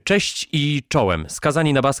Cześć i czołem.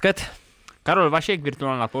 Skazani na basket. Karol Wasiek,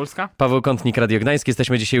 Wirtualna Polska. Paweł Kątnik, Radio Gdańsk.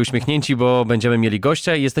 Jesteśmy dzisiaj uśmiechnięci, bo będziemy mieli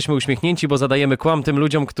gościa i jesteśmy uśmiechnięci, bo zadajemy kłam tym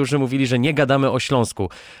ludziom, którzy mówili, że nie gadamy o Śląsku.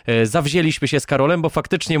 Zawzięliśmy się z Karolem, bo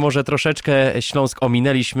faktycznie może troszeczkę Śląsk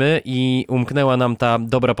ominęliśmy i umknęła nam ta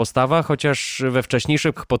dobra postawa, chociaż we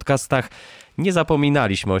wcześniejszych podcastach nie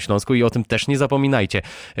zapominaliśmy o Śląsku i o tym też nie zapominajcie.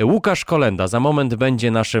 Łukasz Kolenda za moment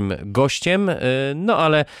będzie naszym gościem, no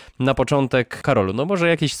ale na początek, Karolu, no może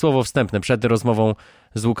jakieś słowo wstępne przed rozmową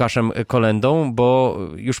z Łukaszem Kolendą, bo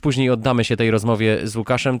już później oddamy się tej rozmowie z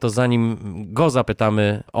Łukaszem, to zanim go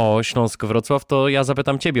zapytamy o Śląsk Wrocław, to ja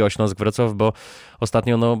zapytam ciebie o Śląsk Wrocław, bo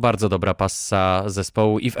ostatnio bardzo dobra passa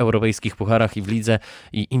zespołu i w europejskich pucharach, i w lidze,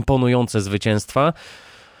 i imponujące zwycięstwa.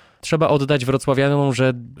 Trzeba oddać wrocławianom,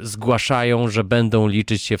 że zgłaszają, że będą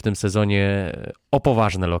liczyć się w tym sezonie o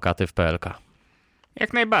poważne lokaty w PLK.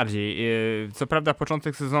 Jak najbardziej. Co prawda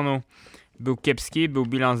początek sezonu był kiepski, był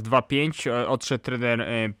bilans 2-5, odszedł trener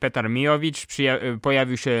Petar Mijowicz,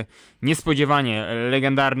 pojawił się niespodziewanie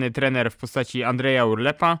legendarny trener w postaci Andrieja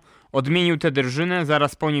Urlepa, odmienił tę drużynę,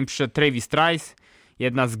 zaraz po nim przyszedł Travis Trice,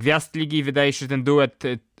 jedna z gwiazd ligi. Wydaje się, że ten duet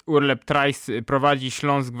Urlep-Trice prowadzi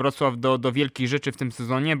Śląsk Wrocław do wielkich rzeczy w tym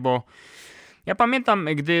sezonie, bo ja pamiętam,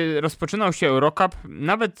 gdy rozpoczynał się Eurocup,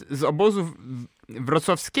 nawet z obozu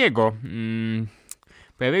wrocławskiego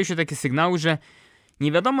pojawiły się takie sygnały, że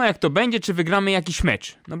nie wiadomo jak to będzie, czy wygramy jakiś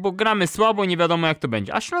mecz. No bo gramy słabo, nie wiadomo jak to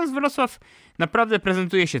będzie. A Śląsk Wrocław naprawdę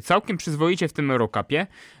prezentuje się całkiem przyzwoicie w tym Eurocupie.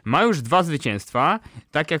 Ma już 2 zwycięstwa.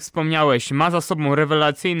 Tak jak wspomniałeś, ma za sobą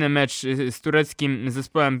rewelacyjny mecz z tureckim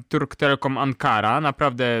zespołem Turk Telekom Ankara.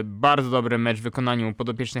 Naprawdę bardzo dobry mecz w wykonaniu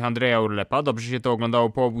podopiecznych Andrieja Urlepa. Dobrze się to oglądało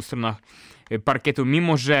po obu stronach parkietu,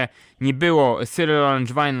 mimo że nie było Cyryla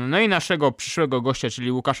Langevina, no i naszego przyszłego gościa,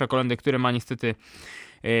 czyli Łukasza Kolendy, który ma niestety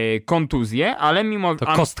kontuzję, ale mimo... To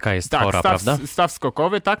kostka jest chora, prawda? Staw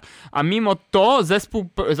skokowy, tak. A mimo to zespół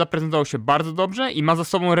zaprezentował się bardzo dobrze i ma za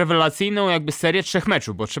sobą rewelacyjną jakby serię 3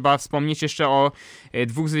 meczów, bo trzeba wspomnieć jeszcze o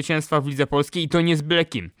 2 zwycięstwach w Lidze Polskiej i to nie z byle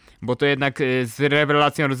kim, bo to jednak z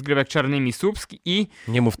rewelacją rozgrywek Czarnymi Słupsk i...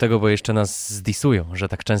 Nie mów tego, bo jeszcze nas zdisują, że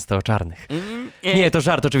tak często o czarnych. Nie, to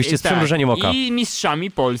żart oczywiście, z przymrużeniem oka. I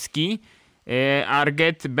mistrzami Polski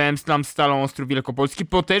Arget, Bemslam, Stalą Ostrów Wielkopolski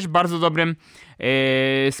po też bardzo dobrym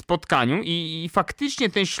spotkaniu i faktycznie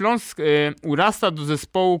ten Śląsk urasta do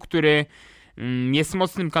zespołu, który jest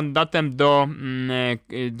mocnym kandydatem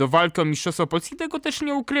do walki o Mistrzostwo Polski. Tego też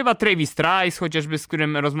nie ukrywa Travis Trice, chociażby z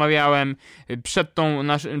którym rozmawiałem przed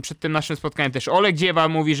tym naszym spotkaniem. Też Oleg Dziewa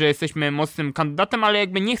mówi, że jesteśmy mocnym kandydatem, ale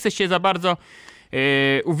jakby nie chce się za bardzo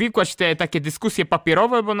uwikłać te takie dyskusje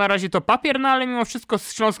papierowe, bo na razie to papier, no ale mimo wszystko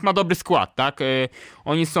Śląsk ma dobry skład, tak?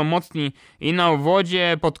 Oni są mocni i na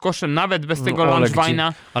obwodzie, pod koszem, nawet bez tego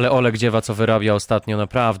Langevina. Ale Oleg Dziewa, co wyrabia ostatnio,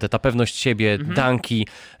 naprawdę, ta pewność siebie, danki,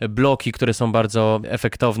 bloki, które są bardzo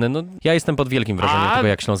efektowne, no ja jestem pod wielkim wrażeniem tego,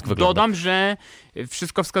 jak Śląsk wygląda. Dodam, że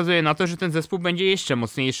wszystko wskazuje na to, że ten zespół będzie jeszcze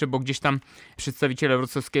mocniejszy, bo gdzieś tam przedstawiciele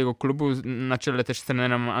wrocławskiego klubu, na czele też z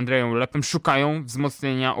trenerem Andrejem Urlepem, szukają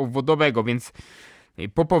wzmocnienia obwodowego, więc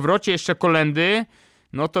po powrocie jeszcze Kolendy,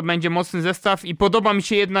 no to będzie mocny zestaw i podoba mi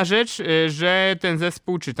się jedna rzecz, że ten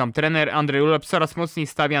zespół, czy tam trener Andrzej Urlep coraz mocniej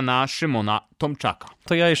stawia na Szymona Tomczaka.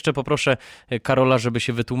 To ja jeszcze poproszę Karola, żeby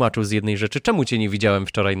się wytłumaczył z jednej rzeczy. Czemu cię nie widziałem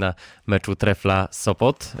wczoraj na meczu Trefla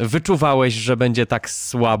Sopot? Wyczuwałeś, że będzie tak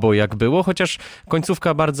słabo jak było, chociaż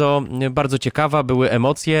końcówka bardzo, bardzo ciekawa, były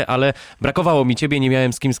emocje, ale brakowało mi ciebie, nie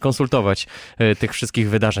miałem z kim skonsultować tych wszystkich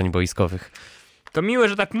wydarzeń boiskowych. To miłe,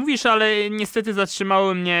 że tak mówisz, ale niestety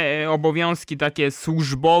zatrzymały mnie obowiązki takie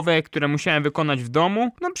służbowe, które musiałem wykonać w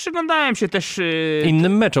domu. No przyglądałem się też...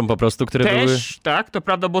 innym meczom po prostu, które były... Też, tak, to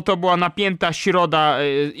prawda, bo to była napięta środa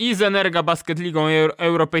i z Energa Basket Ligą,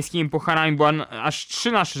 europejskimi pucharami, bo aż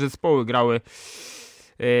 3 nasze zespoły grały,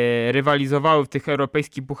 rywalizowały w tych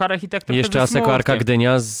europejskich pucharach i tak to jeszcze Asseco Arka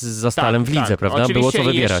Gdynia za Stalem w lidze, prawda? Oczywiście, było co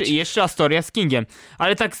wybierać. Jeszcze Astoria z Kingiem,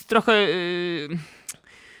 ale tak trochę...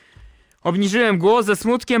 Obniżyłem głos ze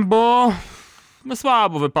smutkiem, bo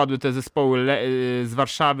słabo wypadły te zespoły z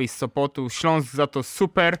Warszawy i z Sopotu. Śląsk za to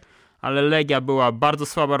super, ale Legia była bardzo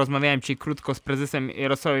słaba. Rozmawiałem dzisiaj krótko z prezesem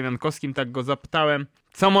Jarosławem Jankowskim, tak go zapytałem,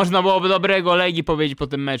 co można byłoby dobrego Legii powiedzieć po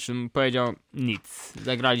tym meczu. Powiedział nic.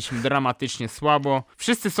 Zagraliśmy dramatycznie słabo.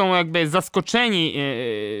 Wszyscy są jakby zaskoczeni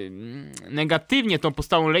negatywnie tą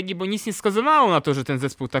postawą Legii, bo nic nie wskazywało na to, że ten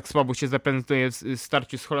zespół tak słabo się zaprezentuje w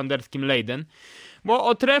starciu z holenderskim Leiden. Bo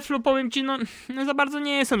o Treflu powiem ci, no za bardzo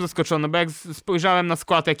nie jestem zaskoczony, bo jak spojrzałem na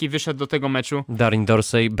skład, jaki wyszedł do tego meczu. Darin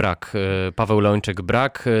Dorsey brak, Paweł Leończyk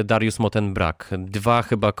brak, Dariusz Moten brak. 2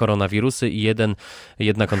 chyba koronawirusy i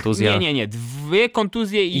jedna kontuzja. Nie. 2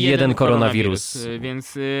 kontuzje i jeden koronawirus.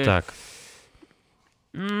 Więc tak.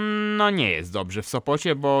 No nie jest dobrze w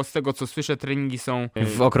Sopocie, bo z tego co słyszę, treningi są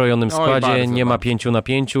w okrojonym składzie, bardzo, nie ma bardzo.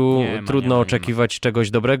 5/5, trudno oczekiwać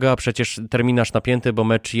czegoś dobrego, a przecież terminarz napięty, bo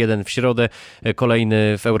mecz jeden w środę,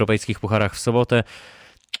 kolejny w europejskich pucharach w sobotę.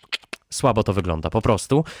 Słabo to wygląda, po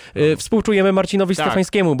prostu. Współczujemy Marcinowi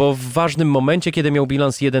Stefańskiemu, bo w ważnym momencie, kiedy miał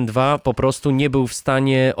bilans 1-2, po prostu nie był w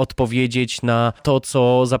stanie odpowiedzieć na to,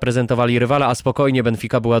 co zaprezentowali rywale, a spokojnie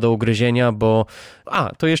Benfica była do ugryzienia, bo...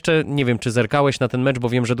 to jeszcze nie wiem, czy zerkałeś na ten mecz, bo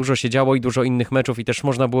wiem, że dużo się działo i dużo innych meczów i też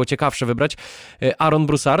można było ciekawsze wybrać. Aaron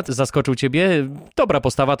Broussard zaskoczył ciebie, dobra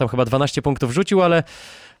postawa, tam chyba 12 punktów rzucił,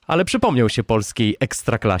 ale przypomniał się polskiej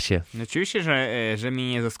ekstraklasie. Oczywiście, że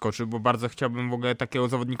mnie nie zaskoczył, bo bardzo chciałbym w ogóle takiego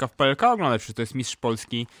zawodnika w PLK oglądać, przecież to jest mistrz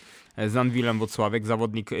Polski z Anwilem Włocławek,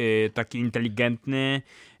 zawodnik taki inteligentny,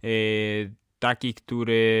 taki,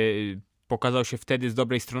 który pokazał się wtedy z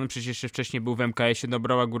dobrej strony, przecież jeszcze wcześniej był w MKS-ie do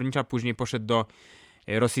Broła Górnicza, później poszedł do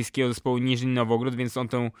rosyjskiego zespołu Niżny Nowogród, więc on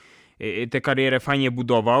tę karierę fajnie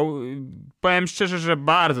budował. Powiem szczerze, że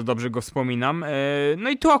bardzo dobrze go wspominam. No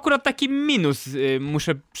i tu akurat taki minus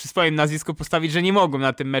muszę przy swoim nazwisku postawić, że nie mogłem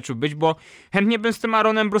na tym meczu być, bo chętnie bym z tym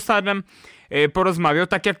Aaronem Broussardem porozmawiał,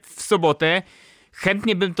 tak jak w sobotę.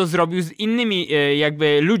 Chętnie bym to zrobił z innymi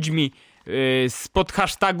jakby ludźmi spod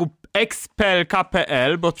hashtagu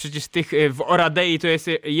plk.pl, bo przecież tych w Oradei to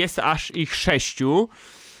jest aż ich 6.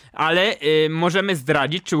 Ale możemy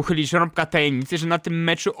zdradzić, czy uchylić rąbka tajemnicy, że na tym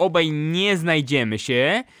meczu obaj nie znajdziemy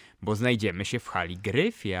się, bo znajdziemy się w hali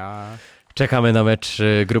Gryfia. Czekamy na mecz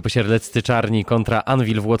grupy Sierleccy Czarni kontra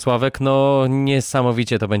Anwil Włocławek. No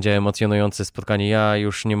niesamowicie to będzie emocjonujące spotkanie. Ja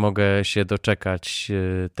już nie mogę się doczekać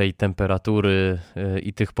tej temperatury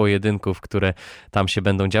i tych pojedynków, które tam się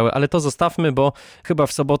będą działy, ale to zostawmy, bo chyba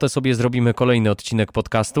w sobotę sobie zrobimy kolejny odcinek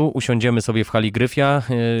podcastu. Usiądziemy sobie w hali Gryfia.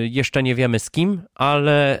 Jeszcze nie wiemy z kim,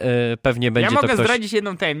 ale pewnie będzie to ktoś... Ja mogę zdradzić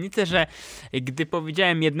jedną tajemnicę, że gdy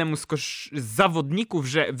powiedziałem jednemu z zawodników,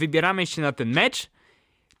 że wybieramy się na ten mecz,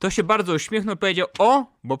 to się bardzo uśmiechnął i powiedział: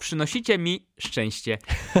 bo przynosicie mi szczęście.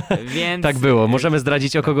 Więc... Tak było. Możemy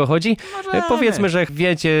zdradzić, o kogo chodzi? Możemy. Powiedzmy, że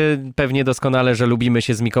wiecie pewnie doskonale, że lubimy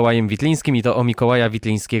się z Mikołajem Witlińskim i to o Mikołaja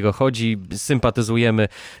Witlińskiego chodzi. Sympatyzujemy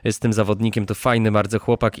z tym zawodnikiem. To fajny bardzo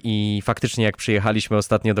chłopak i faktycznie jak przyjechaliśmy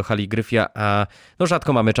ostatnio do hali Gryfia, a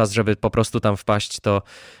rzadko mamy czas, żeby po prostu tam wpaść,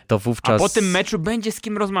 to wówczas... A po tym meczu będzie z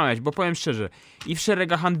kim rozmawiać, bo powiem szczerze, i w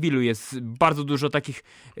szeregach Anwilu jest bardzo dużo takich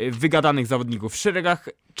wygadanych zawodników. W szeregach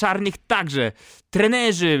czarnych także.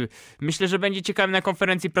 Trenerzy. Myślę, że będzie ciekawy na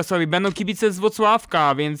konferencji prasowej. Będą kibice z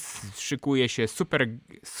Włocławka, więc szykuje się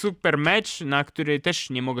super mecz, na który też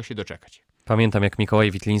nie mogę się doczekać. Pamiętam, jak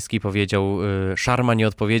Mikołaj Witliński powiedział: Szarma nie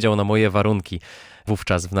odpowiedział na moje warunki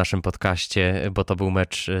wówczas w naszym podcaście, bo to był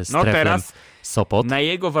mecz z Treflem teraz Sopot. Na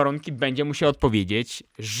jego warunki będzie musiał odpowiedzieć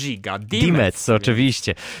Żyga Dimec,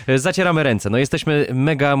 oczywiście. Zacieramy ręce. No jesteśmy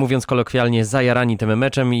mega, mówiąc kolokwialnie, zajarani tym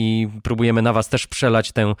meczem i próbujemy na was też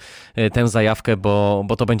przelać tę zajawkę,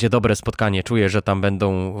 bo to będzie dobre spotkanie. Czuję, że tam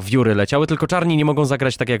będą wióry leciały, tylko czarni nie mogą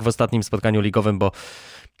zagrać tak jak w ostatnim spotkaniu ligowym,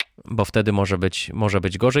 bo wtedy może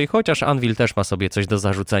być gorzej, chociaż Anwil też ma sobie coś do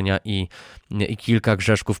zarzucenia i kilka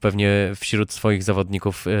grzeszków pewnie wśród swoich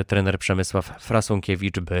zawodników trener Przemysław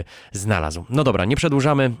Frasunkiewicz by znalazł. No dobra, nie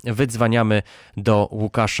przedłużamy, wydzwaniamy do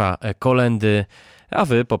Łukasza Kolendy, a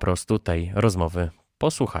wy po prostu tej rozmowy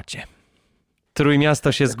posłuchacie.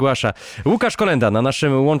 Trójmiasto się zgłasza. Łukasz Kolenda na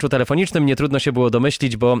naszym łączu telefonicznym. Nie trudno się było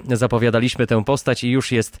domyślić, bo zapowiadaliśmy tę postać i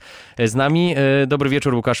już jest z nami. Dobry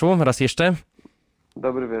wieczór, Łukaszu, raz jeszcze.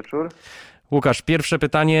 Dobry wieczór. Łukasz, pierwsze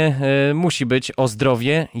pytanie musi być o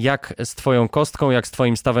zdrowie. Jak z twoją kostką, jak z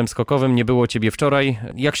twoim stawem skokowym? Nie było ciebie wczoraj.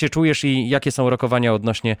 Jak się czujesz i jakie są rokowania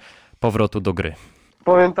odnośnie powrotu do gry?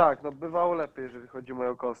 Powiem tak, bywało lepiej, jeżeli chodzi o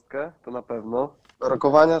moją kostkę, to na pewno.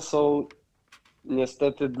 Rokowania są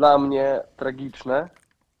niestety dla mnie tragiczne.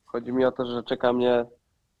 Chodzi mi o to, że czeka mnie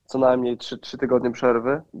co najmniej 3 tygodnie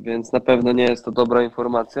przerwy, więc na pewno nie jest to dobra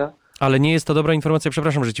informacja. Ale nie jest to dobra informacja,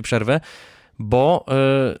 przepraszam, że ci przerwę, bo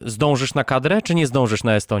zdążysz na kadrę, czy nie zdążysz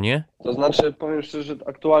na Estonię? To znaczy, powiem szczerze, że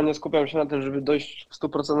aktualnie skupiam się na tym, żeby dojść w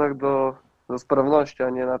 100% do sprawności, a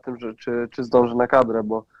nie na tym, że czy zdążę na kadrę,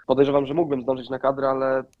 bo podejrzewam, że mógłbym zdążyć na kadrę,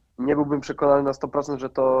 ale nie byłbym przekonany na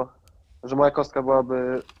 100%, że moja kostka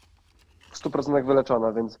byłaby w 100%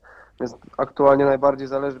 wyleczona, więc aktualnie najbardziej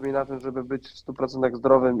zależy mi na tym, żeby być w 100%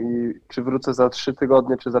 zdrowym i czy wrócę za 3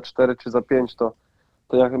 tygodnie, czy za 4, czy za 5, to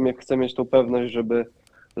ja chcę mieć tą pewność,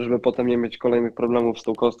 żeby potem nie mieć kolejnych problemów z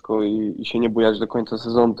tą kostką i się nie bujać do końca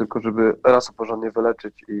sezonu, tylko żeby raz porządnie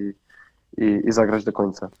wyleczyć i zagrać do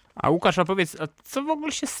końca. A Łukasz, powiedz, co w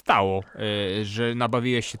ogóle się stało, że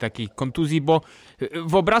nabawiłeś się takiej kontuzji, bo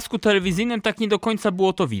w obrazku telewizyjnym tak nie do końca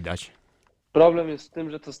było to widać. Problem jest w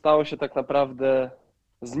tym, że to stało się tak naprawdę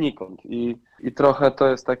znikąd. I trochę to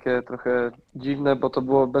jest takie trochę dziwne, bo to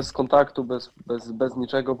było bez kontaktu, bez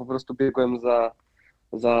niczego, po prostu biegłem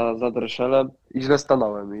za dreszelem i źle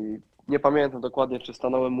stanąłem. I nie pamiętam dokładnie, czy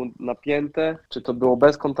stanąłem mu napięte, czy to było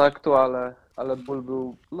bez kontaktu, ale ból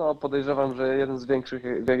był, no podejrzewam, że jeden z większych,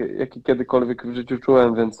 jaki kiedykolwiek w życiu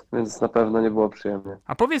czułem, więc na pewno nie było przyjemnie.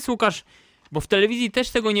 A powiedz, Łukasz, bo w telewizji też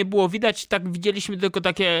tego nie było widać, tak widzieliśmy tylko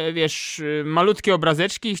takie, wiesz, malutkie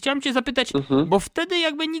obrazeczki i chciałem cię zapytać, bo wtedy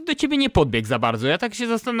jakby nikt do ciebie nie podbiegł za bardzo. Ja tak się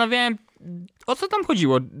zastanawiałem, o co tam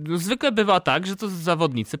chodziło. Zwykle bywa tak, że to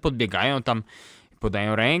zawodnicy podbiegają tam,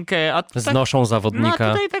 podają rękę, a znoszą zawodnika. No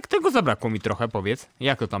a tutaj tak tego zabrakło mi trochę, powiedz.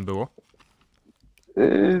 Jak to tam było?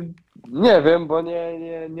 Nie wiem, bo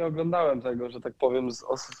nie oglądałem tego, że tak powiem,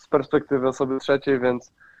 z perspektywy osoby trzeciej,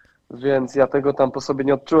 więc ja tego tam po sobie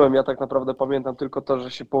nie odczułem. Ja tak naprawdę pamiętam tylko to,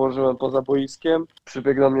 że się położyłem poza boiskiem,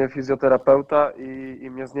 przybiegł do mnie fizjoterapeuta i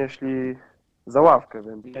mnie znieśli za ławkę,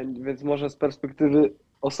 więc może z perspektywy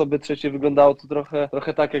osoby trzeciej wyglądało to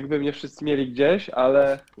trochę tak, jakby mnie wszyscy mieli gdzieś,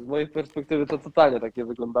 ale z mojej perspektywy to totalnie takie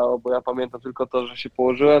wyglądało, bo ja pamiętam tylko to, że się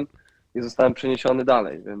położyłem i zostałem przeniesiony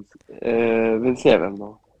dalej, więc nie wiem,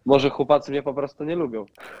 no. Może chłopacy mnie po prostu nie lubią.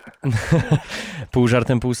 Pół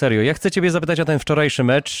żartem, pół serio. Ja chcę ciebie zapytać o ten wczorajszy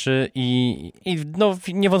mecz i no,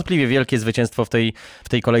 niewątpliwie wielkie zwycięstwo w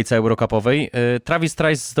tej kolejce eurocupowej. Travis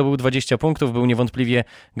Trice zdobył 20 punktów, był niewątpliwie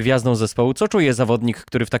gwiazdą zespołu. Co czuje zawodnik,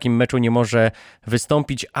 który w takim meczu nie może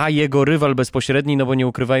wystąpić, a jego rywal bezpośredni, no bo nie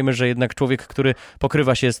ukrywajmy, że jednak człowiek, który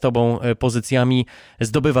pokrywa się z tobą pozycjami,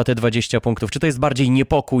 zdobywa te 20 punktów. Czy to jest bardziej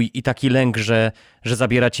niepokój i taki lęk, że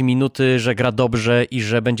zabiera ci minuty, że gra dobrze i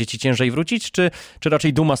że będzie ci ciężej wrócić, czy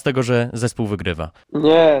raczej duma z tego, że zespół wygrywa?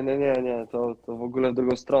 Nie. To w ogóle w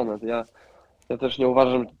drugą stronę. Ja też nie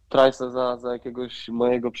uważam Trice'a za jakiegoś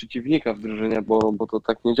mojego przeciwnika w drużynie, bo to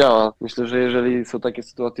tak nie działa. Myślę, że jeżeli są takie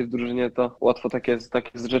sytuacje w drużynie, to łatwo takie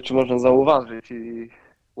rzeczy można zauważyć i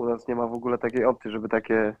u nas nie ma w ogóle takiej opcji,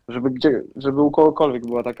 żeby u kogokolwiek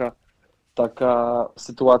była taka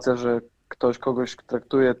sytuacja, że ktoś kogoś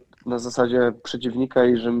traktuje na zasadzie przeciwnika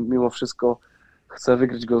i że mimo wszystko chce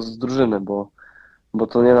wygryźć go z drużyny, bo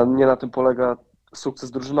to nie na tym polega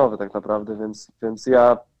sukces drużynowy tak naprawdę, więc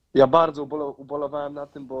ja bardzo ubolewałem na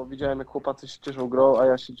tym, bo widziałem, jak chłopacy się cieszą grą, a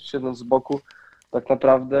ja siedząc z boku tak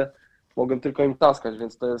naprawdę mogłem tylko im taskać,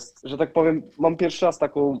 więc to jest, że tak powiem, mam pierwszy raz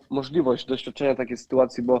taką możliwość doświadczenia takiej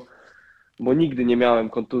sytuacji, bo nigdy nie miałem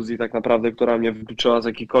kontuzji tak naprawdę, która mnie wykluczyła z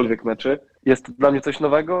jakichkolwiek meczy. Jest to dla mnie coś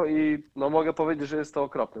nowego i no mogę powiedzieć, że jest to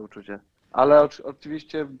okropne uczucie. Ale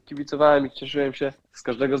oczywiście kibicowałem i cieszyłem się z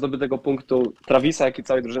każdego zdobytego punktu Travisa, jak i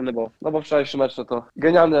całej drużyny, bo wczorajszy mecz to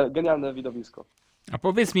genialne widowisko. A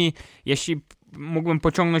powiedz mi, jeśli mógłbym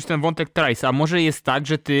pociągnąć ten wątek Trice'a, a może jest tak,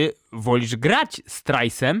 że ty wolisz grać z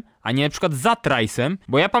Trice'em, a nie na przykład za Trice'em?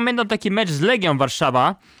 Bo ja pamiętam taki mecz z Legią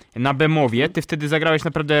Warszawa na Bemowie, ty wtedy zagrałeś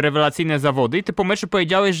naprawdę rewelacyjne zawody i ty po meczu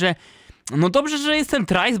powiedziałeś, że no dobrze, że jest ten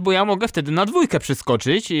Trice, bo ja mogę wtedy na dwójkę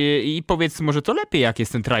przeskoczyć i powiedz, może to lepiej, jak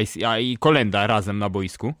jest ten Trice i Kolenda razem na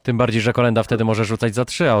boisku. Tym bardziej, że Kolenda wtedy może rzucać za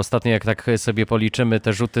 3, a ostatnio jak tak sobie policzymy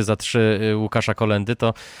te rzuty za 3 Łukasza Kolendy,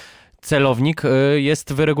 to celownik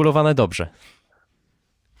jest wyregulowany dobrze.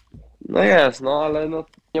 No jest, ale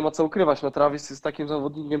nie ma co ukrywać. Travis jest takim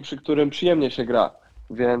zawodnikiem, przy którym przyjemnie się gra,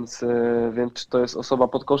 więc czy to jest osoba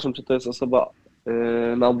pod koszem, czy to jest osoba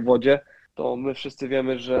na obwodzie, to my wszyscy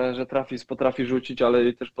wiemy, że Travis potrafi rzucić,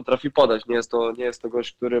 ale też potrafi podać. Nie jest to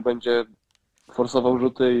gość, który będzie forsował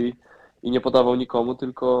rzuty i nie podawał nikomu,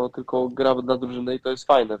 tylko gra dla drużyny i to jest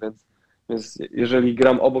fajne, więc jeżeli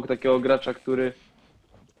gram obok takiego gracza,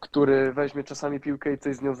 który weźmie czasami piłkę i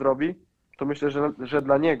coś z nią zrobi, to myślę, że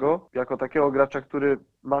dla niego, jako takiego gracza, który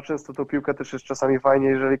ma często tą piłkę, też jest czasami fajnie,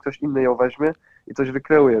 jeżeli ktoś inny ją weźmie i coś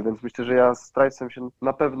wykreuje, więc myślę, że ja z Tricem się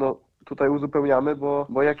na pewno tutaj uzupełniamy,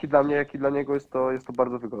 bo jak i dla mnie, jak i dla niego jest to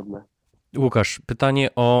bardzo wygodne. Łukasz, pytanie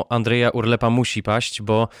o Andrieja Urlepa musi paść,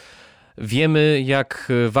 bo wiemy,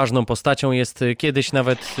 jak ważną postacią jest. Kiedyś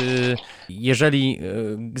nawet, jeżeli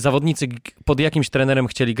zawodnicy pod jakimś trenerem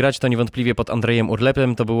chcieli grać, to niewątpliwie pod Andrejem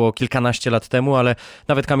Urlepem. To było kilkanaście lat temu, ale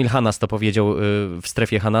nawet Kamil Hanas to powiedział w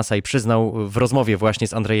strefie Hanasa i przyznał w rozmowie właśnie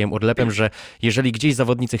z Andrejem Urlepem, że jeżeli gdzieś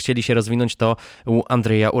zawodnicy chcieli się rozwinąć, to u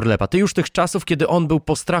Andrieja Urlepa. Ty już tych czasów, kiedy on był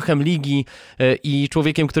postrachem ligi i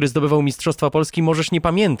człowiekiem, który zdobywał Mistrzostwa Polski, możesz nie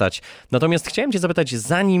pamiętać. Natomiast chciałem cię zapytać,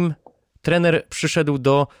 zanim trener przyszedł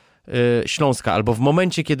do Śląska, albo w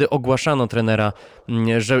momencie, kiedy ogłaszano trenera,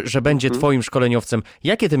 że będzie twoim szkoleniowcem,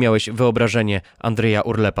 jakie ty miałeś wyobrażenie Andrieja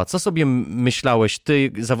Urlepa? Co sobie myślałeś,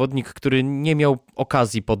 ty, zawodnik, który nie miał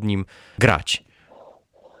okazji pod nim grać?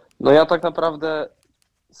 No ja tak naprawdę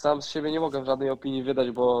sam z siebie nie mogę żadnej opinii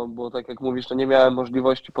wydać, bo tak jak mówisz, to nie miałem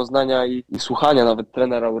możliwości poznania i słuchania nawet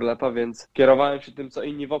trenera Urlepa, więc kierowałem się tym, co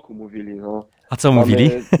inni wokół mówili. No. A co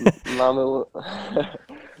mówili?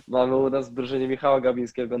 Mamy u nas w drużynie Michała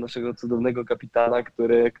Gabińskiego, naszego cudownego kapitana,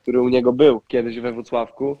 który u niego był kiedyś we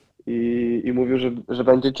Włocławku i mówił, że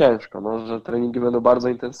będzie ciężko, no, że treningi będą bardzo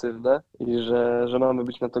intensywne i że mamy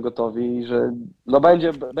być na to gotowi i że no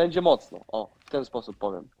będzie mocno, w ten sposób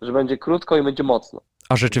powiem, że będzie krótko i będzie mocno.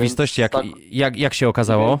 A rzeczywistość jak się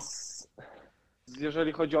okazało? Więc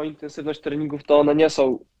jeżeli chodzi o intensywność treningów, to one nie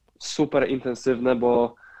są super intensywne,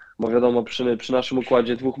 bo wiadomo, przy naszym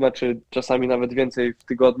układzie 2 meczy, czasami nawet więcej w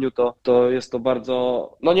tygodniu, to jest to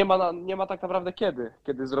bardzo... No nie ma tak naprawdę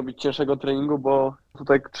kiedy zrobić cięższego treningu, bo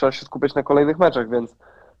tutaj trzeba się skupiać na kolejnych meczach,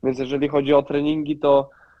 więc jeżeli chodzi o treningi, to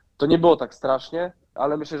nie było tak strasznie,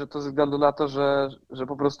 ale myślę, że to ze względu na to, że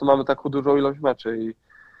po prostu mamy taką dużą ilość meczy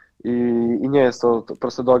i nie jest to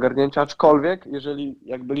proste do ogarnięcia, aczkolwiek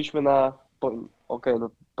jak byliśmy no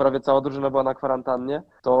prawie cała drużyna była na kwarantannie,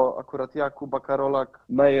 to akurat ja, Kuba, Karolak,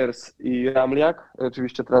 Meyers i Ramljak,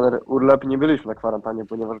 oczywiście trener Urlep, nie byliśmy na kwarantannie,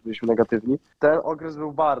 ponieważ byliśmy negatywni. Ten okres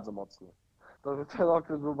był bardzo mocny. Ten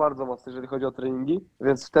okres był bardzo mocny, jeżeli chodzi o treningi,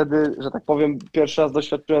 więc wtedy, że tak powiem, pierwszy raz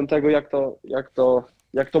doświadczyłem tego,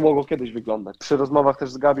 jak to mogło kiedyś wyglądać. Przy rozmowach też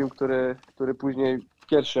z Gabim, który później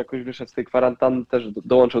pierwszy jakoś wyszedł z tej kwarantanny, też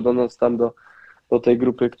dołączył do nas tam do tej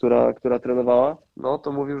grupy, która trenowała, no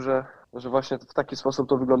to mówił, że właśnie w taki sposób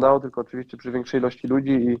to wyglądało, tylko oczywiście przy większej ilości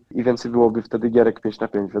ludzi i więcej byłoby wtedy gierek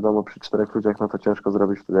 5-5. Wiadomo, przy 4 ludziach no to ciężko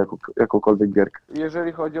zrobić wtedy jakąkolwiek gierkę.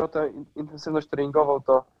 Jeżeli chodzi o tę intensywność treningową,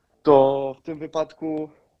 to w tym wypadku,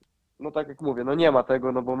 no tak jak mówię, no nie ma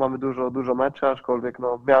tego, no bo mamy dużo meczy, aczkolwiek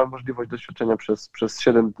no miałem możliwość doświadczenia przez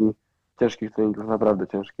 7 dni ciężkich treningów, naprawdę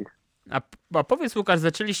ciężkich. A powiedz, Łukasz,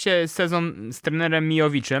 zaczęliście sezon z trenerem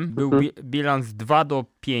Mijowiczem, był bilans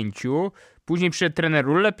 2-5, później przyszedł trener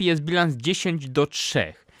Urlep i jest bilans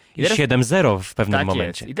 10-3. I 7-0 w pewnym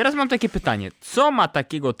momencie. Jest. I teraz mam takie pytanie, co ma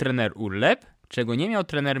takiego trener Urlep, czego nie miał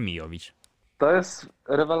trener Mijowicz? To jest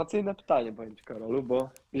rewelacyjne pytanie, powiem Ci, Karolu, bo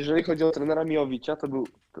jeżeli chodzi o trenera Mijowicza,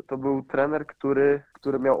 to był trener,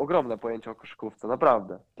 który miał ogromne pojęcie o koszykówce,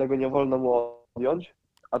 naprawdę. Tego nie wolno mu odjąć.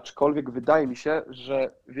 Aczkolwiek wydaje mi się,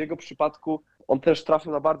 że w jego przypadku on też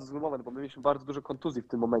trafił na bardzo zły moment, bo my mieliśmy bardzo dużo kontuzji w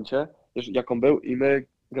tym momencie, jaką był i my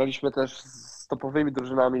graliśmy też z topowymi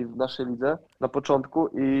drużynami w naszej lidze na początku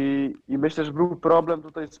i myślę, że był problem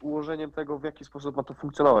tutaj z ułożeniem tego, w jaki sposób ma to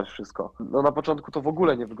funkcjonować wszystko. No na początku to w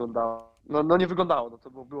ogóle nie wyglądało. No nie wyglądało, no to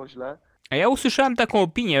było źle. A ja usłyszałem taką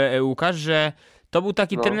opinię, Łukasz, że to był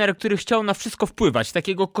taki trener, który chciał na wszystko wpływać.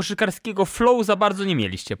 Takiego koszykarskiego flow za bardzo nie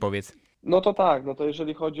mieliście, powiedz. No to tak, no to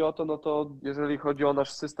jeżeli chodzi o to, no to jeżeli chodzi o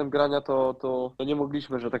nasz system grania, to nie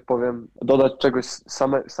mogliśmy, że tak powiem, dodać czegoś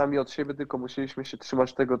sami od siebie, tylko musieliśmy się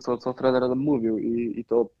trzymać tego, co trener nam mówił i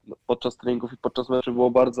to podczas treningów i podczas meczu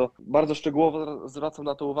było bardzo szczegółowo zwracał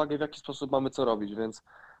na to uwagę, w jaki sposób mamy co robić,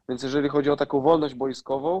 więc jeżeli chodzi o taką wolność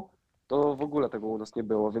boiskową, to w ogóle tego u nas nie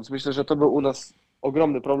było, więc myślę, że to był u nas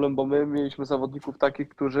ogromny problem, bo my mieliśmy zawodników takich,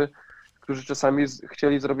 którzy czasami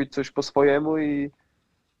chcieli zrobić coś po swojemu i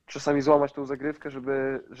czasami złamać tą zagrywkę,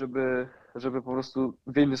 żeby po prostu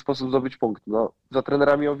w inny sposób zdobyć punkt. No, za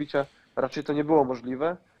trenera Mijowicza raczej to nie było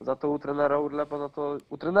możliwe, za to u trenera Urlepa, no to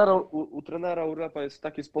u trenera Urlepa jest w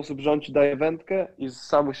taki sposób, że on ci daje wędkę i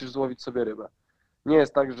sam musisz złowić sobie rybę. Nie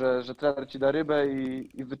jest tak, że trener ci da rybę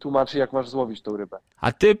i wytłumaczy, jak masz złowić tą rybę.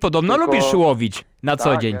 A ty podobno lubisz łowić na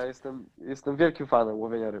co dzień. Ja jestem wielkim fanem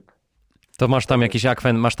łowienia ryb. To masz tam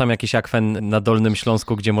jakiś akwen na Dolnym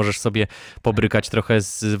Śląsku, gdzie możesz sobie pobrykać trochę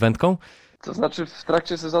z wędką? To znaczy w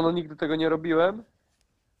trakcie sezonu nigdy tego nie robiłem,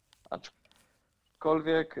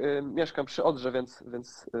 aczkolwiek mieszkam przy Odrze,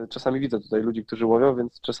 więc czasami widzę tutaj ludzi, którzy łowią,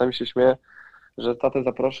 więc czasami się śmieję, że tatę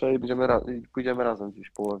zaproszę i pójdziemy razem gdzieś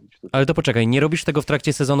połowić. Tutaj. Ale to poczekaj, nie robisz tego w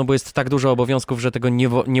trakcie sezonu, bo jest tak dużo obowiązków, że tego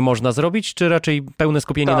nie można zrobić, czy raczej pełne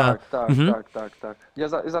skupienie na... Tak. Ja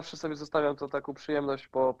zawsze sobie zostawiam to taką przyjemność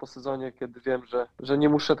po sezonie, kiedy wiem, że nie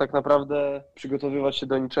muszę tak naprawdę przygotowywać się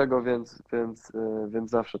do niczego, więc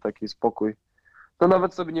zawsze taki spokój. No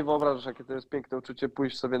nawet sobie nie wyobrażasz, jakie to jest piękne uczucie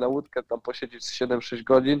pójść sobie na łódkę, tam posiedzieć 7-6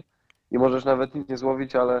 godzin i możesz nawet nic nie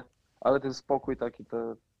złowić, ale ten spokój taki,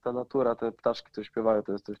 ta natura, te ptaszki, co śpiewają,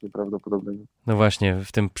 to jest coś nieprawdopodobnego. No właśnie,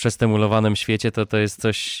 w tym przestemulowanym świecie to jest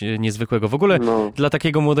coś niezwykłego. W ogóle dla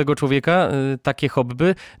takiego młodego człowieka takie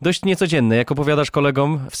hobby dość niecodzienne. Jak opowiadasz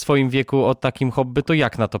kolegom w swoim wieku o takim hobby, to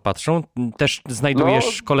jak na to patrzą? Też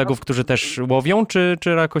znajdujesz kolegów, którzy też łowią, czy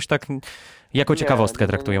jakoś tak jako ciekawostkę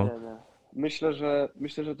traktują? Nie. Myślę,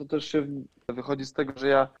 że to też się wychodzi z tego,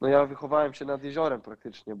 że ja wychowałem się nad jeziorem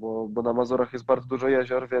praktycznie, bo na Mazurach jest bardzo dużo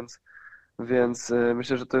jezior, Więc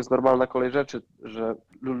myślę, że to jest normalna kolej rzeczy, że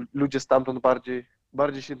ludzie stamtąd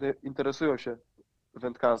bardziej się interesują się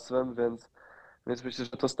wędkarstwem, więc myślę,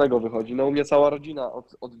 że to z tego wychodzi. No u mnie cała rodzina,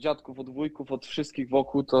 od dziadków, od wujków, od wszystkich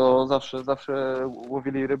wokół, to zawsze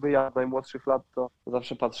łowili ryby. Ja od najmłodszych lat to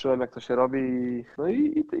zawsze patrzyłem, jak to się robi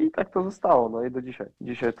i tak to zostało, no i do dzisiaj.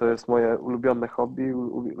 Dzisiaj to jest moje ulubione hobby,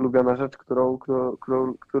 ulubiona rzecz,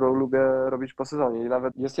 którą lubię robić po sezonie. I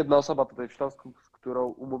nawet jest jedna osoba tutaj w Śląsku, z którą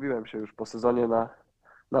umówiłem się już po sezonie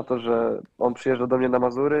na to, że on przyjeżdża do mnie na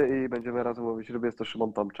Mazury i będziemy razem łowić ryby, jest to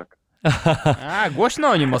Szymon Tomczak. Głośno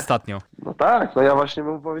o nim ostatnio. No tak, no ja właśnie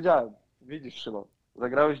mu powiedziałem. Widzisz, Szymon,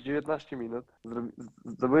 zagrałeś 19 minut,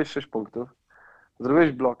 zdobyłeś 6 punktów,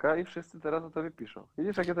 zrobiłeś bloka i wszyscy teraz o tobie piszą.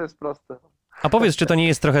 Widzisz, jakie to jest proste. A powiedz, czy to nie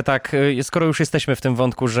jest trochę tak, skoro już jesteśmy w tym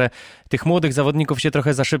wątku, że tych młodych zawodników się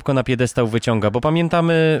trochę za szybko na piedestał wyciąga, bo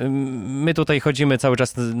pamiętamy, my tutaj chodzimy cały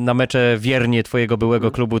czas na mecze wiernie twojego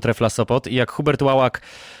byłego klubu Trefla Sopot i jak Hubert Łałak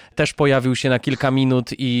też pojawił się na kilka minut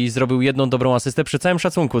i zrobił jedną dobrą asystę, przy całym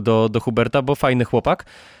szacunku do Huberta, bo fajny chłopak.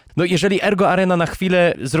 No jeżeli Ergo Arena na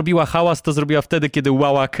chwilę zrobiła hałas, to zrobiła wtedy, kiedy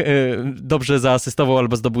Łałak dobrze zaasystował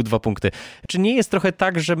albo zdobył 2 punkty. Czy nie jest trochę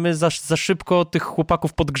tak, że my za szybko tych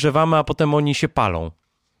chłopaków podgrzewamy, a potem oni się palą?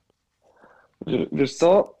 Wiesz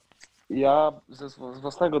co? Ja z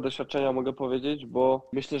własnego doświadczenia mogę powiedzieć, bo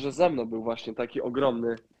myślę, że ze mną był właśnie taki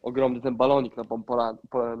ogromny ten balonik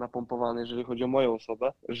napompowany, jeżeli chodzi o moją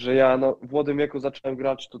osobę, że ja w młodym wieku zacząłem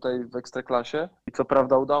grać tutaj w Ekstraklasie i co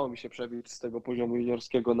prawda udało mi się przebić z tego poziomu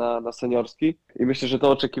juniorskiego na seniorski i myślę, że te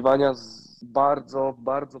oczekiwania bardzo,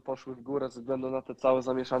 bardzo poszły w górę ze względu na te całe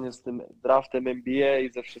zamieszanie z tym draftem NBA i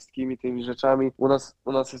ze wszystkimi tymi rzeczami.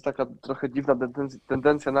 U nas jest taka trochę dziwna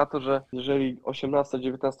tendencja na to, że jeżeli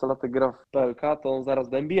 18-19-latek gra w plk, to on zaraz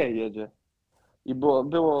do NBA jedzie. I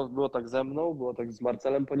było tak ze mną, było tak z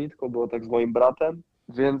Marcelem Ponitką, było tak z moim bratem,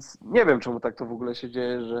 więc nie wiem, czemu tak to w ogóle się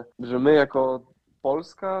dzieje, że my jako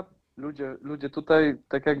Polska, ludzie tutaj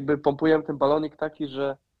tak jakby pompujemy ten balonik taki,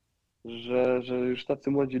 że już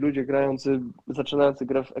tacy młodzi ludzie zaczynający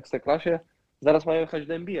grę w Ekstraklasie zaraz mają jechać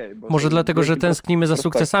do NBA. Może dlatego, że tęsknimy za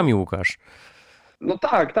sukcesami, Łukasz. No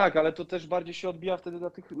tak, ale to też bardziej się odbija wtedy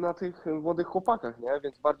na tych młodych chłopakach, nie?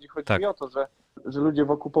 Więc bardziej chodzi mi o to, że ludzie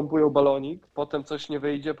wokół pompują balonik, potem coś nie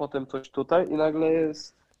wyjdzie, potem coś tutaj i nagle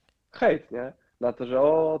jest hejt, nie? Na to, że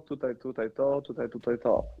tutaj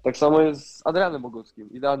to. Tak samo jest z Adrianem Boguckim,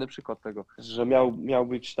 idealny przykład tego, że miał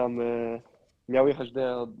być tam, miał jechać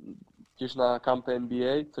gdzieś na kampy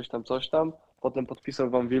NBA, coś tam, potem podpisał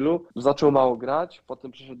w Anwilu, zaczął mało grać,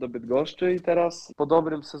 potem przyszedł do Bydgoszczy i teraz po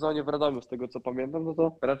dobrym sezonie w Radomiu, z tego co pamiętam, no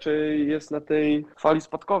to raczej jest na tej fali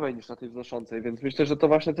spadkowej niż na tej wznoszącej, więc myślę, że to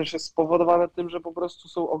właśnie też jest spowodowane tym, że po prostu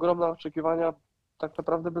są ogromne oczekiwania tak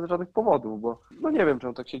naprawdę bez żadnych powodów, bo nie wiem,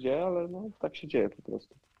 czemu tak się dzieje, ale tak się dzieje po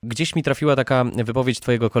prostu. Gdzieś mi trafiła taka wypowiedź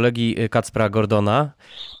twojego kolegi Kacpra Gordona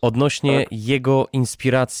odnośnie jego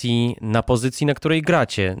inspiracji na pozycji, na której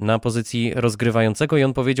gracie, na pozycji rozgrywającego i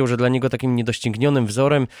on powiedział, że dla niego takim niedoścignionym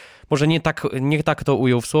wzorem, może nie tak to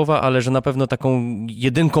ujął w słowa, ale że na pewno taką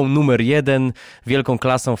jedynką numer 1, wielką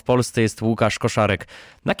klasą w Polsce jest Łukasz Koszarek.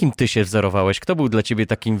 Na kim ty się wzorowałeś? Kto był dla ciebie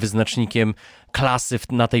takim wyznacznikiem klasy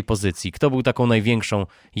na tej pozycji? Kto był taką największą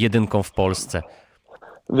jedynką w Polsce?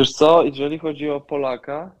 Wiesz co, jeżeli chodzi o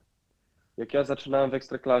Polaka, jak ja zaczynałem w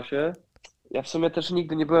Ekstraklasie, ja w sumie też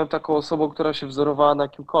nigdy nie byłem taką osobą, która się wzorowała na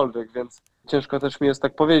kimkolwiek, więc ciężko też mi jest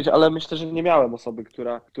tak powiedzieć, ale myślę, że nie miałem osoby,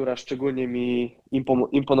 która szczególnie mi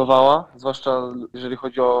imponowała, zwłaszcza jeżeli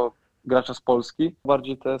chodzi o gracza z Polski.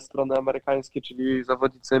 Bardziej te strony amerykańskie, czyli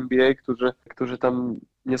zawodnicy NBA, którzy tam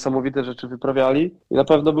niesamowite rzeczy wyprawiali. I na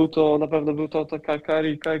pewno był to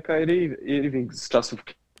Kyrie Irving z czasów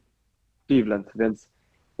Cleveland,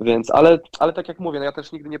 więc ale tak jak mówię, ja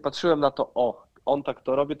też nigdy nie patrzyłem na to, on tak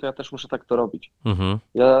to robi, to ja też muszę tak to robić. Mhm.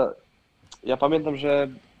 Ja pamiętam, że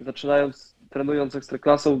trenując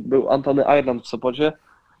Ekstraklasą był Antony Ireland w Sopocie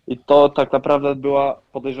i to tak naprawdę była,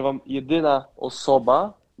 podejrzewam, jedyna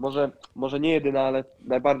osoba, może nie jedyna, ale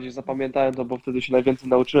najbardziej zapamiętałem to, bo wtedy się najwięcej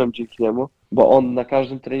nauczyłem dzięki niemu, bo on na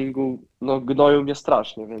każdym treningu gnoił mnie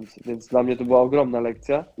strasznie, więc dla mnie to była ogromna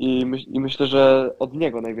lekcja i myślę, że od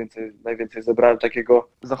niego najwięcej zebrałem takiego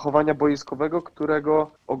zachowania boiskowego,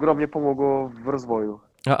 którego ogromnie pomogło w rozwoju.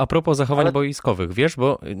 A propos zachowań boiskowych, wiesz,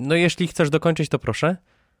 bo jeśli chcesz dokończyć, to proszę.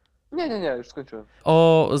 Nie, już skończyłem.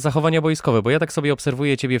 O zachowania boiskowe, bo ja tak sobie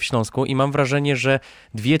obserwuję ciebie w Śląsku i mam wrażenie, że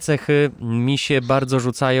 2 cechy mi się bardzo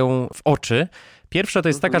rzucają w oczy. Pierwsza to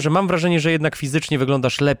jest taka, że mam wrażenie, że jednak fizycznie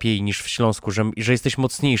wyglądasz lepiej niż w Śląsku, że jesteś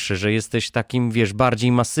mocniejszy, że jesteś takim,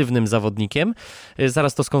 bardziej masywnym zawodnikiem.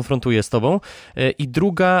 Zaraz to skonfrontuję z tobą. I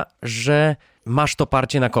druga, że masz to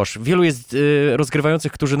parcie na kosz. Wielu jest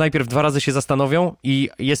rozgrywających, którzy najpierw 2 razy się zastanowią i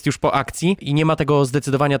jest już po akcji i nie ma tego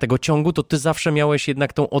zdecydowania, tego ciągu, to ty zawsze miałeś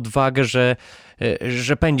jednak tą odwagę,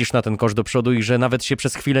 że pędzisz na ten kosz do przodu i że nawet się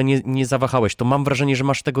przez chwilę nie zawahałeś. To mam wrażenie, że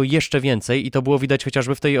masz tego jeszcze więcej i to było widać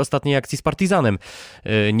chociażby w tej ostatniej akcji z Partizanem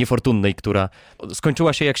niefortunnej, która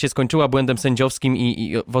skończyła się jak się skończyła błędem sędziowskim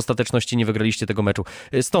i w ostateczności nie wygraliście tego meczu.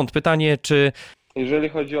 Stąd pytanie, czy... Jeżeli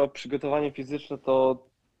chodzi o przygotowanie fizyczne, to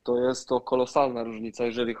jest to kolosalna różnica,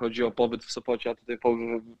 jeżeli chodzi o pobyt w Sopocie, a tutaj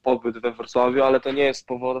pobyt we Wrocławiu, ale to nie jest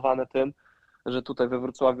spowodowane tym, że tutaj we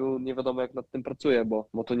Wrocławiu nie wiadomo jak nad tym pracuję,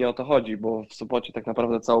 bo to nie o to chodzi, bo w Sopocie tak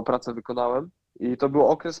naprawdę całą pracę wykonałem i to był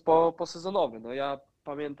okres posezonowy. No ja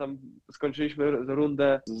pamiętam, skończyliśmy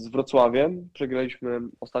rundę z Wrocławiem, przegraliśmy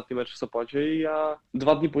ostatni mecz w Sopocie i ja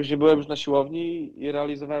 2 dni później byłem już na siłowni i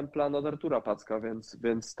realizowałem plan od Artura Packa,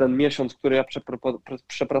 więc ten miesiąc, który ja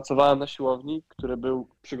przepracowałem na siłowni, który był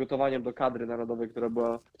przygotowaniem do kadry narodowej,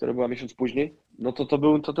 która była miesiąc później, no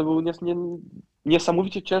to był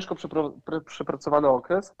niesamowicie ciężko przepracowany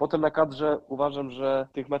okres. Potem na kadrze uważam, że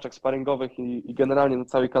w tych meczach sparingowych i generalnie na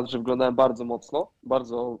całej kadrze wyglądałem bardzo mocno,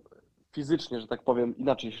 bardzo fizycznie, że tak powiem,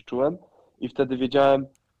 inaczej się czułem i wtedy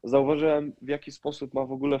zauważyłem w jaki sposób ma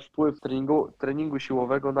w ogóle wpływ treningu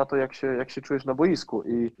siłowego na to, jak się czujesz na boisku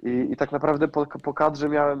i tak naprawdę po kadrze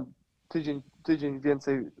miałem tydzień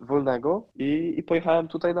więcej wolnego i pojechałem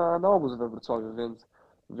tutaj na obóz we Wrocławiu,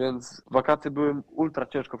 więc wakacje były ultra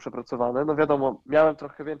ciężko przepracowane. No wiadomo, miałem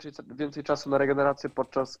trochę więcej czasu na regenerację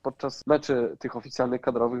podczas meczy tych oficjalnych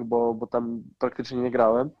kadrowych, bo tam praktycznie nie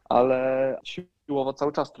grałem, ale siłowo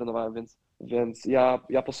cały czas trenowałem, więc ja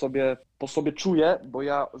po sobie czuję, bo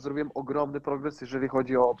ja zrobiłem ogromny progres, jeżeli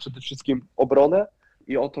chodzi o przede wszystkim obronę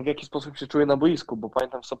i o to, w jaki sposób się czuję na boisku, bo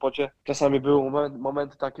pamiętam w Sopocie czasami były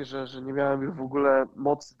momenty takie, że nie miałem już w ogóle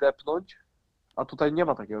mocy depnąć, a tutaj nie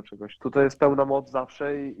ma takiego czegoś. Tutaj jest pełna moc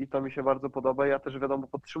zawsze i to mi się bardzo podoba. Ja też wiadomo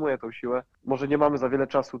podtrzymuję tą siłę. Może nie mamy za wiele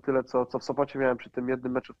czasu, tyle co w Sopocie miałem przy tym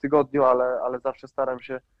jednym meczu w tygodniu, ale zawsze staram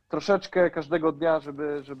się troszeczkę każdego dnia,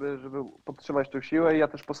 żeby podtrzymać tą siłę i ja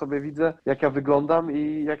też po sobie widzę, jak ja wyglądam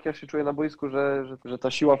i jak ja się czuję na boisku, że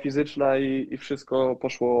ta siła fizyczna i wszystko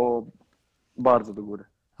poszło bardzo do góry.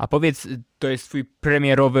 A powiedz, to jest twój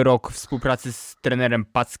premierowy rok współpracy z trenerem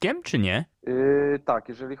Packiem, czy nie? Tak,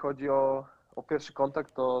 jeżeli chodzi o pierwszy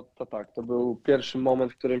kontakt, to tak, to był pierwszy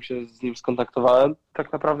moment, w którym się z nim skontaktowałem.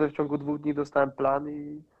 Tak naprawdę w ciągu 2 dni dostałem plan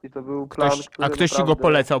i to był plan, który A ktoś ci go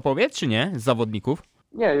polecał, powiedz, czy nie? Z zawodników?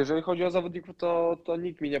 Nie, jeżeli chodzi o zawodników, to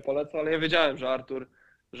nikt mi nie polecał, ale ja wiedziałem, że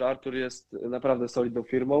Artur jest naprawdę solidną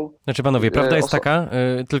firmą. Znaczy panowie, prawda jest taka,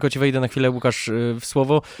 tylko ci wejdę na chwilę, Łukasz, w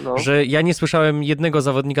słowo, że ja nie słyszałem jednego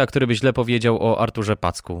zawodnika, który by źle powiedział o Arturze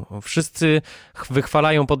Packu. Wszyscy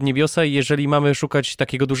wychwalają pod niebiosa i jeżeli mamy szukać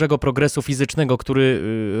takiego dużego progresu fizycznego, który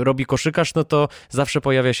robi koszykarz, no to zawsze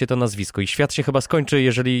pojawia się to nazwisko i świat się chyba skończy,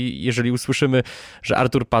 jeżeli usłyszymy, że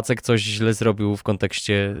Artur Pacek coś źle zrobił w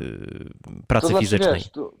kontekście pracy fizycznej.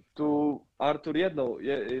 Wiesz, tu Artur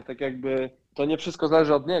tak jakby to nie wszystko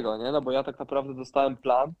zależy od niego, nie? No bo ja tak naprawdę dostałem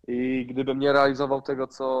plan i gdybym nie realizował tego,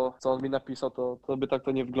 co on mi napisał, to by tak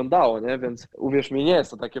to nie wyglądało, nie? Więc uwierz mi, nie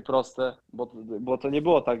jest to takie proste, bo to nie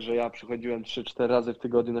było tak, że ja przychodziłem 3-4 razy w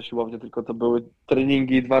tygodniu na siłownię, tylko to były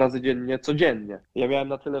treningi 2 razy dziennie, codziennie. Ja miałem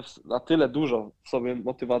na tyle dużo w sobie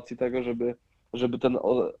motywacji tego, żeby ten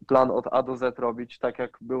plan od A do Z robić tak,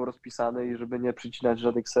 jak był rozpisany i żeby nie przycinać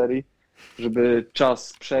żadnych serii, żeby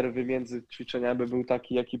czas przerwy między ćwiczeniami był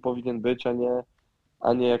taki, jaki powinien być,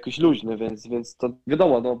 a nie jakiś luźny, więc to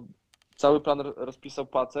wiadomo, no, cały plan rozpisał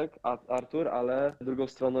Pacek, Artur, ale drugą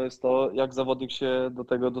stroną jest to, jak zawodnik się do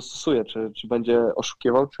tego dostosuje, czy będzie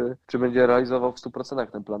oszukiwał, czy będzie realizował w 100%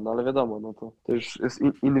 ten plan, no ale wiadomo, no to już jest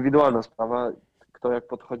indywidualna sprawa, kto jak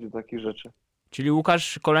podchodzi do takich rzeczy. Czyli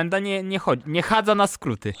Łukasz Kolenda nie chadza na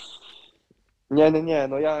skróty. Nie,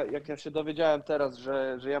 no jak ja się dowiedziałem teraz,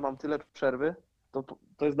 że ja mam tyle przerwy,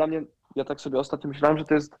 to jest dla mnie, ja tak sobie ostatnio myślałem, że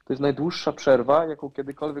to jest najdłuższa przerwa, jaką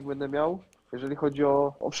kiedykolwiek będę miał, jeżeli chodzi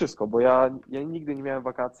o wszystko, bo ja nigdy nie miałem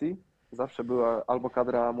wakacji, zawsze była albo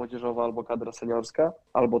kadra młodzieżowa, albo kadra seniorska,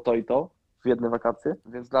 albo to i to w jedne wakacje,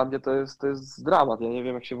 więc dla mnie to jest dramat, ja nie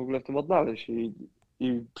wiem jak się w ogóle w tym odnaleźć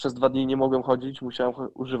i przez 2 dni nie mogłem chodzić, musiałem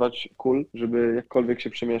używać kul, żeby jakkolwiek się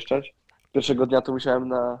przemieszczać. Pierwszego dnia to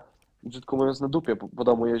musiałem brzydko mówiąc, na dupie po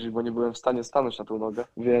domu jeździć, bo nie byłem w stanie stanąć na tą nogę,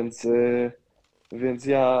 więc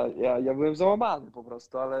ja byłem załamany po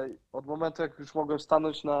prostu, ale od momentu jak już mogłem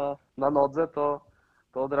stanąć na nodze, to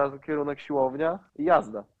od razu kierunek siłownia i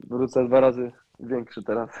jazda. Wrócę 2 razy większy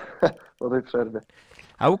teraz po tej przerwie.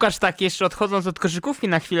 A Łukasz, tak jeszcze odchodząc od koszykówki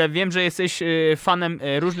na chwilę, wiem, że jesteś fanem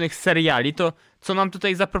różnych seriali, to co nam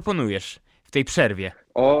tutaj zaproponujesz w tej przerwie?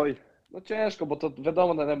 Oj, No ciężko, bo to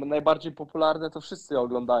wiadomo, najbardziej popularne to wszyscy je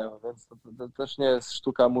oglądają, więc to też nie jest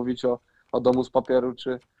sztuka mówić o Domu z papieru,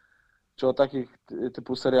 czy o takich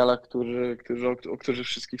typu serialach, o których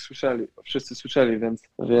wszyscy słyszeli,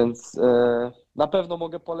 więc na pewno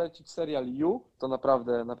mogę polecić serial You, to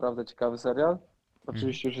naprawdę ciekawy serial.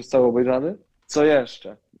 Oczywiście już jest cały obejrzany. Co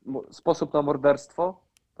jeszcze? Sposób na morderstwo,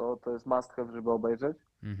 to jest must have, żeby obejrzeć.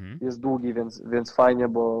 Jest długi, więc fajnie,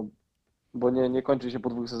 bo nie kończy się po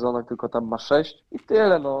 2 sezonach, tylko tam ma 6 i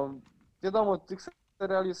tyle, no. Wiadomo, tych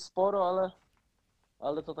seriali jest sporo,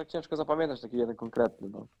 ale to tak ciężko zapamiętać taki jeden konkretny,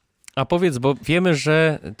 no. A powiedz, bo wiemy,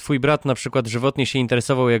 że twój brat na przykład żywotnie się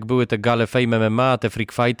interesował, jak były te gale Fame MMA, te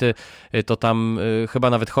freakfighty, to tam chyba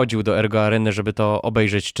nawet chodził do Ergo Areny, żeby to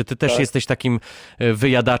obejrzeć. Czy ty też jesteś takim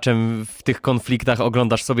wyjadaczem w tych konfliktach,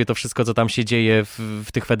 oglądasz sobie to wszystko, co tam się dzieje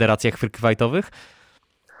w tych federacjach freakfightowych?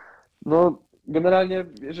 No, generalnie,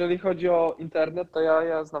 jeżeli chodzi o internet, to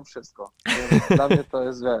ja znam wszystko. Więc dla mnie to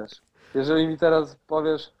jest, wiesz, jeżeli mi teraz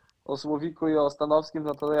powiesz o Słowiku i o Stanowskim,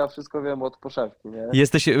 no to ja wszystko wiem od poszewki, nie?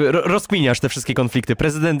 Rozkminiasz te wszystkie konflikty.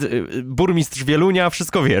 Prezydent, burmistrz Wielunia,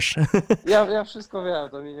 wszystko wiesz. Ja wszystko wiem,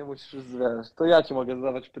 to mi nie musisz, wiesz, to ja ci mogę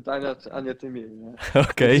zadawać pytania, a nie ty mi, nie?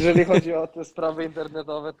 Okay. Jeżeli chodzi o te sprawy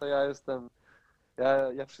internetowe, to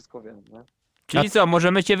ja wszystko wiem, nie? Czyli co,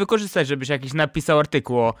 możemy cię wykorzystać, żebyś jakiś napisał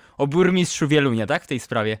artykuł o burmistrzu Wielunia, tak? W tej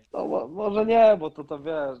sprawie. No może nie, bo to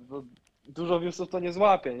wiesz, dużo viewsów to nie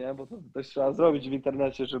złapie, nie? Bo to też trzeba zrobić w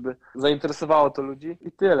internecie, żeby zainteresowało to ludzi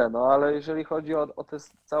i tyle, no ale jeżeli chodzi o te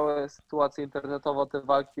całe sytuacje internetowe, te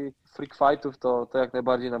walki freak fightów, to jak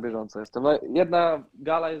najbardziej na bieżąco jestem. No, jedna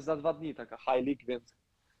gala jest za 2 dni, taka high league,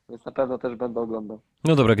 więc na pewno też będę oglądał.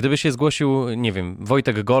 No dobra, gdyby się zgłosił, nie wiem,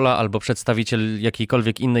 Wojtek Gola albo przedstawiciel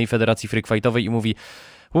jakiejkolwiek innej federacji freakfightowej i mówi: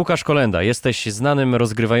 Łukasz Kolenda, jesteś znanym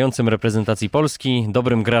rozgrywającym reprezentacji Polski,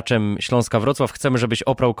 dobrym graczem Śląska Wrocław, chcemy, żebyś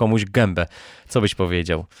oprał komuś gębę. Co byś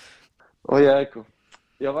powiedział? Ojejku.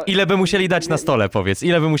 Ile by musieli dać na stole, powiedz?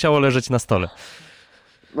 Ile by musiało leżeć na stole?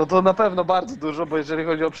 No to na pewno bardzo dużo, bo jeżeli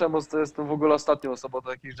chodzi o przemoc, to jestem w ogóle ostatnią osobą do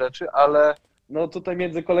takich rzeczy, ale no tutaj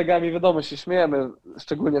między kolegami wiadomo, się śmiejemy,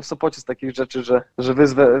 szczególnie w Sopocie z takich rzeczy, że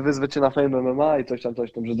wyzwę cię na Fame MMA i coś tam,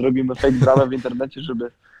 że zrobimy fake dramę w internecie,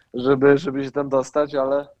 żeby się tam dostać,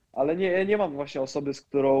 ale nie mam właśnie osoby,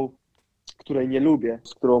 której nie lubię,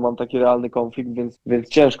 z którą mam taki realny konflikt, więc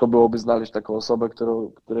ciężko byłoby znaleźć taką osobę,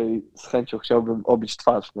 której z chęcią chciałbym obić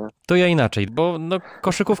twarz, nie? To ja inaczej, bo no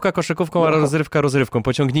koszykówka koszykówką, a rozrywka rozrywką.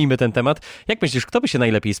 Pociągnijmy ten temat. Jak myślisz, kto by się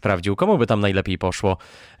najlepiej sprawdził? Komu by tam najlepiej poszło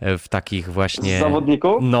w takich właśnie... Z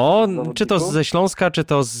zawodników? No, czy to ze Śląska, czy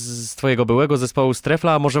to z twojego byłego zespołu z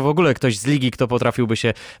Trefla, a może w ogóle ktoś z ligi, kto potrafiłby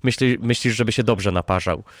się, myślisz, żeby się dobrze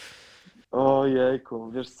naparzał?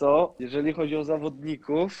 Ojejku, wiesz co? Jeżeli chodzi o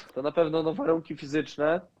zawodników, to na pewno warunki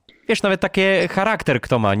fizyczne. Wiesz, nawet takie charakter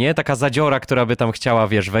kto ma, nie? Taka zadziora, która by tam chciała,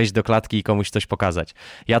 wiesz, wejść do klatki i komuś coś pokazać.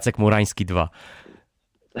 Jacek Murański 2.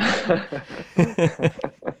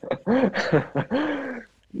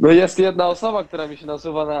 No jest jedna osoba, która mi się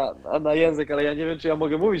nasuwa na język, ale ja nie wiem, czy ja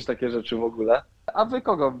mogę mówić takie rzeczy w ogóle. A wy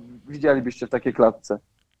kogo widzielibyście w takiej klatce?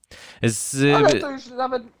 Ale to już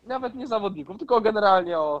nawet nie zawodników, tylko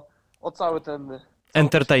generalnie o cały ten...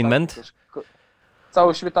 Entertainment?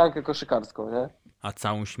 Całą śmietankę koszykarską, nie? A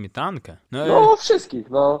całą śmietankę? No wszystkich,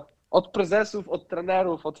 no. Od prezesów, od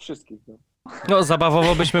trenerów, od wszystkich. No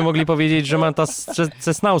zabawowo byśmy mogli powiedzieć, że ma ta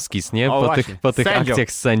Cesnauskis, nie? Po tych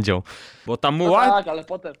akcjach z sędzią. Bo tam no tak, ale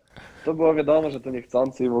potem to było wiadomo, że to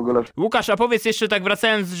niechcący i w ogóle... Łukasz, a powiedz jeszcze tak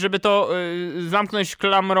wracając, żeby to zamknąć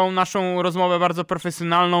klamrą naszą rozmowę bardzo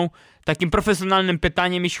profesjonalną, takim profesjonalnym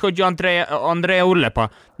pytaniem, jeśli chodzi o Andrieja Urlepa.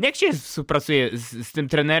 Jak się współpracuje z tym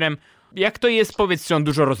trenerem? Jak to jest, powiedz, czy on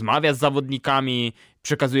dużo rozmawia z zawodnikami,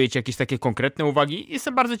 przekazuje ci jakieś takie konkretne uwagi?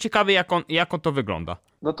 Jestem bardzo ciekawy, jak on to wygląda.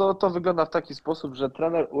 No to wygląda w taki sposób, że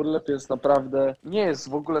trener Urlep jest naprawdę, nie jest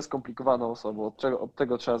w ogóle skomplikowaną osobą, od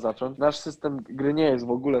tego trzeba zacząć. Nasz system gry nie jest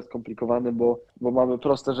w ogóle skomplikowany, bo mamy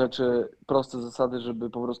proste rzeczy, proste zasady, żeby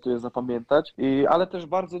po prostu je zapamiętać, ale też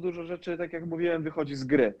bardzo dużo rzeczy, tak jak mówiłem, wychodzi z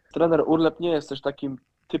gry. Trener Urlep nie jest też takim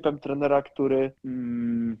typem trenera, który...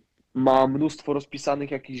 ma mnóstwo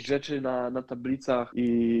rozpisanych jakichś rzeczy na tablicach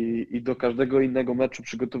i do każdego innego meczu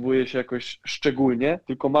przygotowuje się jakoś szczególnie,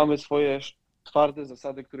 tylko mamy swoje twarde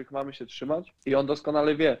zasady, których mamy się trzymać i on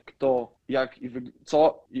doskonale wie,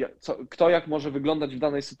 kto jak może wyglądać w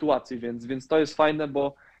danej sytuacji, więc to jest fajne,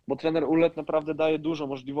 bo trener Urlep naprawdę daje dużo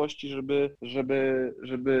możliwości,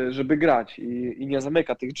 żeby grać i nie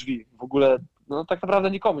zamyka tych drzwi. W ogóle no tak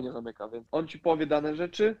naprawdę nikomu nie zamyka, więc on ci powie dane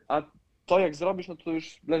rzeczy, a to jak zrobisz, no to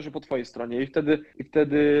już leży po twojej stronie i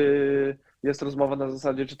wtedy jest rozmowa na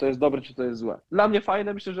zasadzie, czy to jest dobre, czy to jest złe. Dla mnie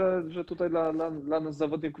fajne, myślę, że tutaj dla nas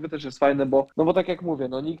zawodników też jest fajne, bo tak jak mówię,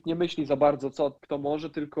 no nikt nie myśli za bardzo, kto może,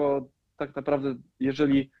 tylko tak naprawdę,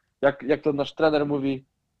 jeżeli, jak to nasz trener mówi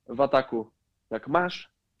w ataku, jak masz,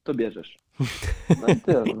 to bierzesz. No i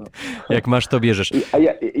tyle. No. Jak masz, to bierzesz. A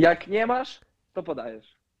jak nie masz, to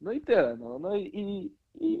podajesz. No i tyle. No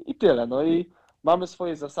i tyle. No i mamy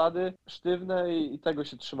swoje zasady sztywne i tego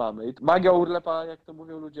się trzymamy. I magia Urlepa, jak to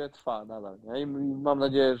mówią ludzie, trwa nadal. Nie? I mam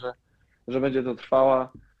nadzieję, że będzie to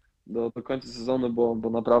trwała do końca sezonu, bo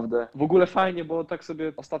naprawdę w ogóle fajnie, bo tak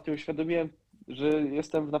sobie ostatnio uświadomiłem, że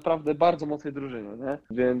jestem w naprawdę bardzo mocnej drużynie, nie?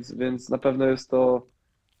 Więc na pewno jest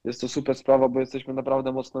to super sprawa, bo jesteśmy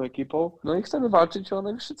naprawdę mocną ekipą. No i chcemy walczyć o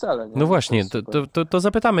najwyższe cele. Nie? No właśnie, to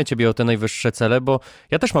zapytamy ciebie o te najwyższe cele, bo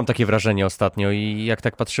ja też mam takie wrażenie ostatnio i jak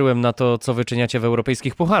tak patrzyłem na to, co wyczyniacie w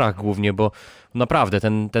europejskich pucharach głównie, bo naprawdę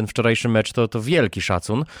ten wczorajszy mecz to wielki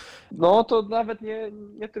szacun. No to nawet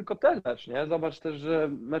nie tylko ten mecz, nie? Zobacz też, że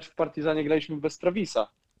mecz w Partizanie graliśmy bez Travisa,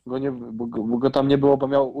 bo go tam nie było, bo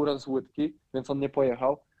miał uraz łydki, więc on nie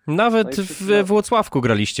pojechał. Nawet w Włocławku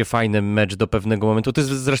graliście fajny mecz do pewnego momentu. Ty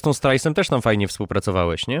zresztą z Travisem też tam fajnie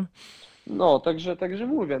współpracowałeś, nie? No, także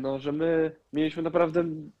mówię, no, że my mieliśmy naprawdę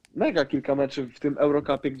mega kilka meczy w tym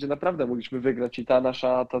Eurocupie, gdzie naprawdę mogliśmy wygrać i to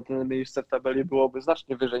miejsce w tabeli byłoby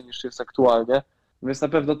znacznie wyżej niż jest aktualnie. Więc na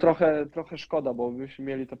pewno trochę szkoda, bo byśmy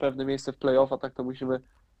mieli to pewne miejsce w play-off, a tak to musimy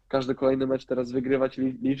każdy kolejny mecz teraz wygrywać i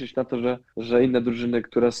liczyć na to, że inne drużyny,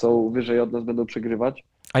 które są wyżej od nas, będą przegrywać.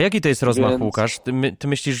 A jaki to jest rozmach, Łukasz? Ty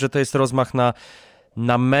myślisz, że to jest rozmach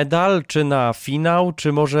na medal, czy na finał,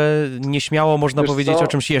 czy może nieśmiało można powiedzieć o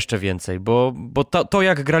czymś jeszcze więcej? Bo to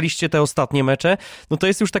jak graliście te ostatnie mecze, no to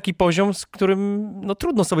jest już taki poziom, z którym no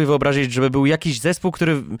trudno sobie wyobrazić, żeby był jakiś zespół,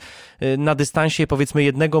 który na dystansie powiedzmy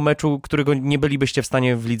jednego meczu, którego nie bylibyście w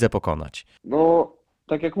stanie w lidze pokonać. No,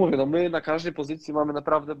 tak jak mówię, no my na każdej pozycji mamy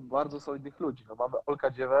naprawdę bardzo solidnych ludzi. No, mamy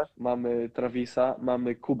Olka Dziewę, mamy Travisa,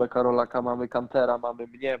 mamy Kubę Karolaka, mamy Kantera, mamy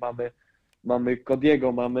mnie, mamy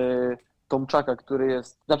Kodiego, mamy Tomczaka, który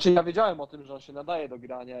jest... Znaczy ja wiedziałem o tym, że on się nadaje do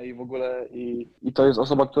grania i w ogóle i to jest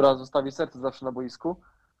osoba, która zostawi serce zawsze na boisku.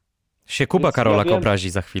 Się Kuba Karolak obrazi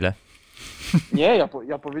za chwilę. Nie,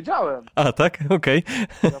 ja powiedziałem. A, tak? Okej.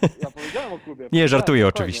 Ja powiedziałem o Kubie. Nie, żartuję spokojnie.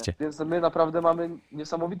 oczywiście. Więc my naprawdę mamy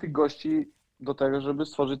niesamowitych gości do tego, żeby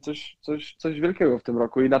stworzyć coś wielkiego w tym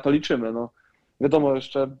roku i na to liczymy. No. Wiadomo,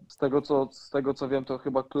 jeszcze z tego co wiem, to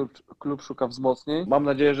chyba klub szuka wzmocnień. Mam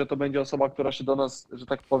nadzieję, że to będzie osoba, która się do nas, że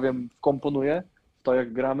tak powiem, wkomponuje w to,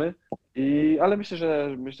 jak gramy. Ale myślę,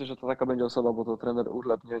 że to taka będzie osoba, bo to trener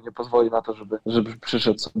Urlep nie pozwoli na to, żeby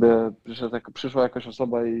przyszła jakaś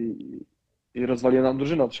osoba i rozwaliła nam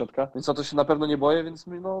drużynę od środka. Więc o to się na pewno nie boję, więc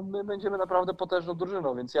my będziemy naprawdę potężną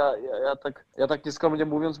drużyną. Więc ja tak nieskromnie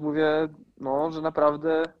mówiąc mówię, no, że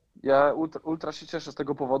naprawdę ja ultra się cieszę z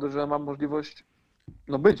tego powodu, że mam możliwość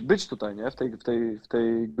być tutaj, nie? W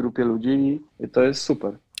tej grupie ludzi i to jest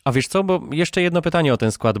super. A wiesz co, bo jeszcze jedno pytanie o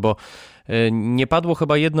ten skład, bo nie padło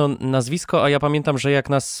chyba jedno nazwisko, a ja pamiętam, że jak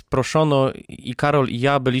nas proszono i Karol i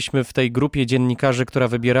ja byliśmy w tej grupie dziennikarzy, która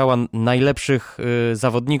wybierała najlepszych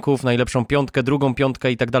zawodników, najlepszą piątkę, drugą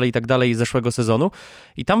piątkę i tak dalej zeszłego sezonu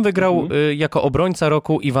i tam wygrał jako obrońca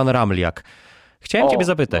roku Iwan Ramljak. Chciałem ciebie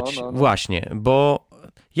zapytać właśnie, bo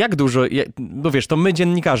jak dużo, no wiesz, to my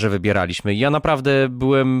dziennikarze wybieraliśmy. Ja naprawdę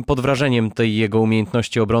byłem pod wrażeniem tej jego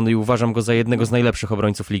umiejętności obrony i uważam go za jednego z najlepszych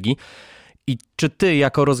obrońców ligi. I czy ty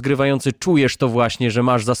jako rozgrywający czujesz to właśnie, że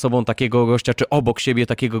masz za sobą takiego gościa, czy obok siebie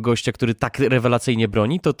takiego gościa, który tak rewelacyjnie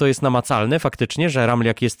broni? To jest namacalne faktycznie, że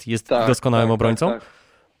Ramljak jest doskonałym obrońcą? Tak.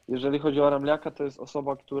 Jeżeli chodzi o Ramljaka, to jest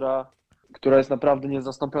osoba, która jest naprawdę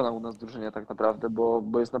niezastąpiona u nas w drużynie tak naprawdę,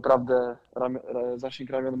 bo jest naprawdę, zasięg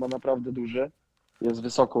ramion ma naprawdę duży. Jest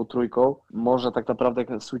wysoką trójką, może tak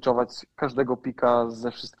naprawdę switchować każdego pika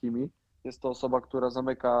ze wszystkimi. Jest to osoba, która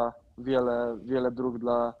zamyka wiele dróg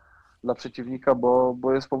dla przeciwnika,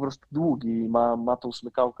 bo jest po prostu długi i ma tą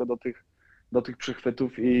smykałkę do tych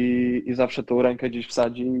przychwytów i zawsze tą rękę gdzieś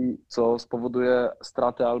wsadzi, co spowoduje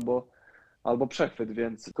stratę albo przechwyt,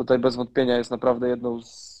 więc tutaj bez wątpienia jest naprawdę jedną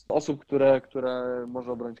z osób, które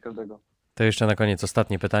może obronić każdego. To jeszcze na koniec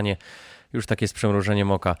ostatnie pytanie, już takie z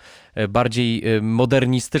przymrużeniem oka. Bardziej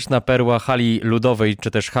modernistyczna perła hali ludowej,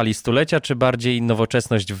 czy też hali stulecia, czy bardziej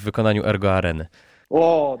nowoczesność w wykonaniu Ergo Areny?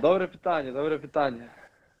 O, dobre pytanie.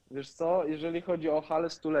 Wiesz co, jeżeli chodzi o halę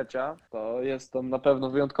stulecia, to jest to na pewno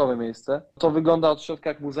wyjątkowe miejsce. To wygląda od środka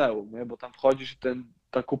jak muzeum, nie? Bo tam wchodzisz i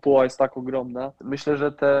ta kupuła jest tak ogromna. Myślę,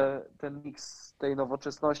 że ten miks tej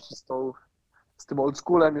nowoczesności z z tym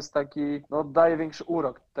oldschoolem jest taki, no daje większy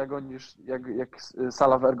urok tego niż jak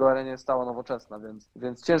sala w Ergo Arenie jest cała nowoczesna,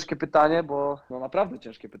 więc ciężkie pytanie, bo no naprawdę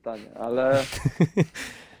ciężkie pytanie, ale...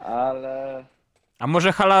 A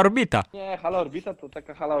może hala orbita? Nie, hala orbita to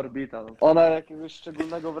taka hala orbita. No. Ona jakiegoś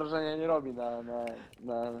szczególnego wrażenia nie robi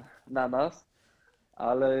na nas,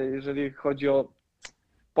 ale jeżeli chodzi o...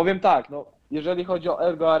 Powiem tak, no jeżeli chodzi o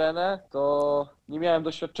Ergo Arenę, to nie miałem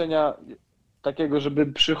doświadczenia takiego, żeby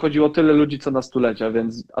przychodziło tyle ludzi co na stulecia,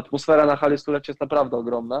 więc atmosfera na hali stulecia jest naprawdę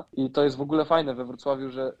ogromna i to jest w ogóle fajne we Wrocławiu,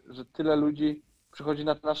 że tyle ludzi przychodzi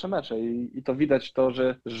na te nasze mecze i to widać to,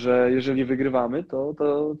 że jeżeli wygrywamy, to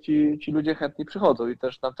ci ludzie chętnie przychodzą i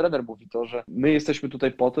też nam trener mówi to, że my jesteśmy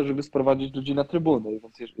tutaj po to, żeby sprowadzić ludzi na trybuny,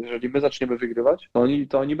 więc jeżeli my zaczniemy wygrywać,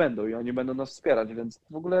 to oni będą i oni będą nas wspierać, więc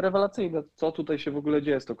w ogóle rewelacyjne, co tutaj się w ogóle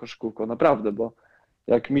dzieje z tą koszykówką, naprawdę, bo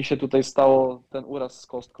jak mi się tutaj stało ten uraz z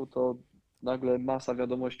kostką, to nagle masa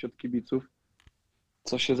wiadomości od kibiców,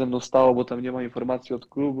 co się ze mną stało, bo tam nie ma informacji od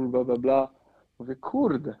klubu, bla, bla, bla. Mówię,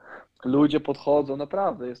 kurde, ludzie podchodzą,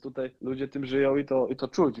 naprawdę, jest tutaj, ludzie tym żyją i to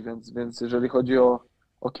czuć, więc jeżeli chodzi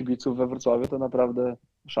o kibiców we Wrocławiu, to naprawdę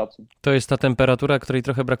szacun. To jest ta temperatura, której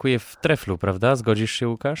trochę brakuje w Treflu, prawda? Zgodzisz się,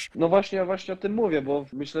 Łukasz? No właśnie o tym mówię, bo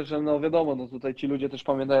myślę, że no wiadomo, no tutaj ci ludzie też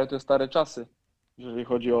pamiętają te stare czasy. Jeżeli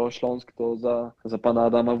chodzi o Śląsk, to za pana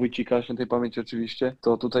Adama Wójcika, świętej pamięci oczywiście,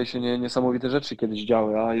 to tutaj się niesamowite rzeczy kiedyś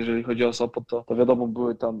działy, a jeżeli chodzi o Sopot, to wiadomo,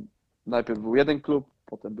 były tam, najpierw był jeden klub,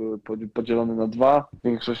 potem były podzielone na dwa,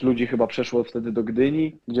 większość ludzi chyba przeszło wtedy do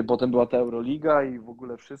Gdyni, gdzie potem była ta Euroliga i w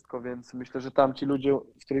ogóle wszystko, więc myślę, że tam ci ludzie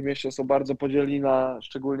w którym mieście są bardzo podzielni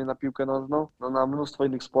szczególnie na piłkę nożną, no na mnóstwo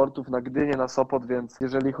innych sportów, na Gdynię, na Sopot, więc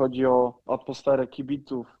jeżeli chodzi o atmosferę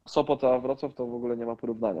kibiców Sopot a Wrocław, to w ogóle nie ma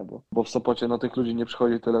porównania, bo w Sopocie no tych ludzi nie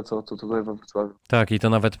przychodzi tyle, co tutaj we Wrocławiu. Tak, i to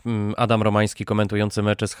nawet Adam Romański, komentujący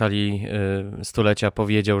mecze z hali stulecia,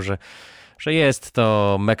 powiedział, że jest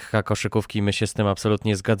to mekka koszykówki i my się z tym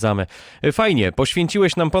absolutnie zgadzamy. Fajnie,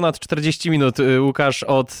 poświęciłeś nam ponad 40 minut, Łukasz,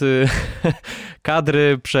 od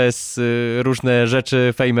kadry przez różne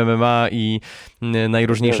rzeczy, Fame MMA i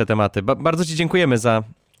najróżniejsze tematy. Bardzo Ci dziękujemy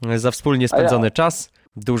za wspólnie spędzony czas.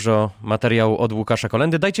 Dużo materiału od Łukasza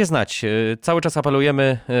Kolendy. Dajcie znać. Cały czas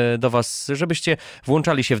apelujemy do Was, żebyście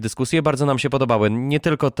włączali się w dyskusję. Bardzo nam się podobały nie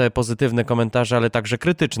tylko te pozytywne komentarze, ale także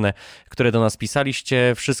krytyczne, które do nas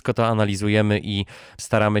pisaliście. Wszystko to analizujemy i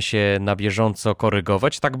staramy się na bieżąco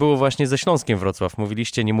korygować. Tak było właśnie ze Śląskiem Wrocław.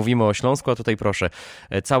 Mówiliście, nie mówimy o Śląsku, a tutaj proszę,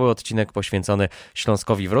 cały odcinek poświęcony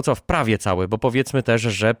Śląskowi Wrocław. Prawie cały, bo powiedzmy też,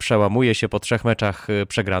 że przełamuje się po 3 meczach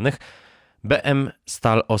przegranych. BM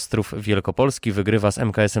Stal Ostrów Wielkopolski wygrywa z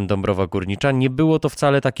MKS-em Dąbrowa Górnicza. Nie było to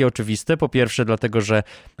wcale takie oczywiste. Po pierwsze dlatego, że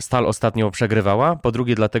Stal ostatnio przegrywała. Po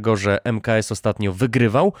drugie dlatego, że MKS ostatnio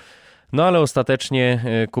wygrywał. No ale ostatecznie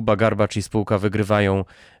Kuba Garbacz i spółka wygrywają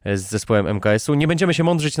z zespołem MKS-u. Nie będziemy się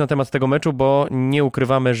mądrzyć na temat tego meczu, bo nie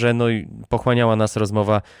ukrywamy, że pochłaniała nas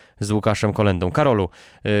rozmowa z Łukaszem Kolendą. Karolu,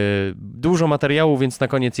 dużo materiału, więc na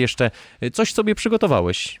koniec jeszcze coś sobie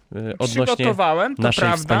przygotowałeś odnośnie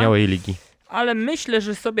naszej wspaniałej ligi. Ale myślę,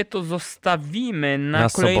 że sobie to zostawimy na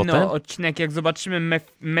kolejny odcinek, jak zobaczymy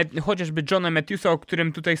chociażby Johna Matthewsa, o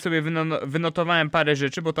którym tutaj sobie wynotowałem parę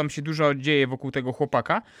rzeczy, bo tam się dużo dzieje wokół tego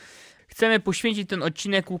chłopaka. Chcemy poświęcić ten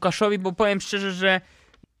odcinek Łukaszowi, bo powiem szczerze, że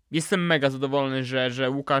jestem mega zadowolony, że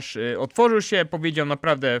Łukasz otworzył się, powiedział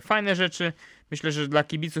naprawdę fajne rzeczy. Myślę, że dla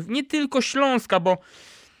kibiców nie tylko Śląska, bo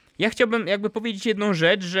ja chciałbym jakby powiedzieć jedną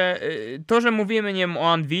rzecz, że to, że mówimy, nie wiem,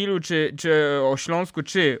 o Anwilu, czy o Śląsku,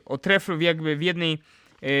 czy o Treflu jakby w jednej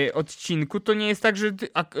odcinku, to nie jest tak, że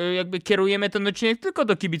jakby kierujemy ten odcinek tylko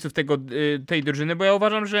do kibiców tej drużyny, bo ja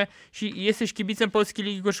uważam, że jeśli jesteś kibicem Polskiej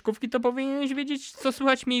Ligi Koszykówki, to powinieneś wiedzieć, co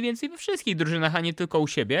słychać mniej więcej we wszystkich drużynach, a nie tylko u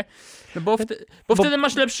siebie, no bo wtedy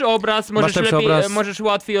masz lepszy obraz, możesz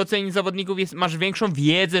łatwiej ocenić zawodników, masz większą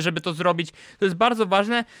wiedzę, żeby to zrobić. To jest bardzo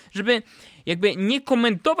ważne, żeby jakby nie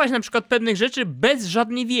komentować na przykład pewnych rzeczy bez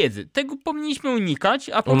żadnej wiedzy. Tego powinniśmy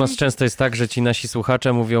unikać. U nas często jest tak, że ci nasi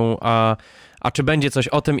słuchacze mówią, a czy będzie coś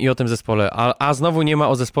o tym i o tym zespole, a znowu nie ma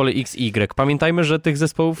o zespole X i Y. Pamiętajmy, że tych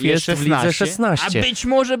zespołów jest 16, w lidze 16. A być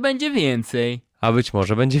może będzie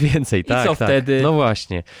więcej. Tak. I co wtedy? No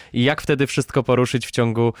właśnie. I jak wtedy wszystko poruszyć w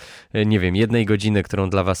ciągu, nie wiem, 1 godziny, którą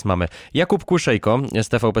dla was mamy. Jakub Kłuszejko z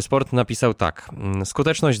TVP Sport napisał tak.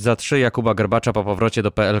 Skuteczność za 3 Jakuba Garbacza po powrocie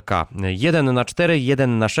do PLK. 1/4,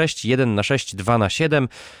 1/6, 1/6, 2/7.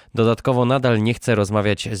 Dodatkowo nadal nie chce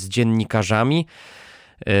rozmawiać z dziennikarzami.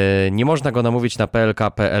 nie można go namówić na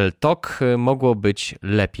plk.pl talk, mogło być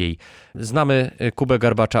lepiej. Znamy Kubę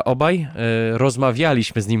Garbacza obaj,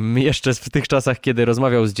 rozmawialiśmy z nim jeszcze w tych czasach, kiedy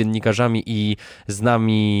rozmawiał z dziennikarzami i z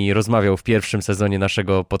nami rozmawiał w pierwszym sezonie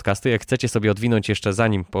naszego podcastu. Jak chcecie sobie odwinąć jeszcze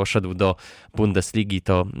zanim poszedł do Bundesligi,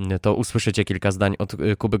 to usłyszycie kilka zdań od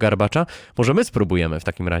Kuby Garbacza. Może my spróbujemy w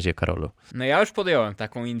takim razie, Karolu. No ja już podjąłem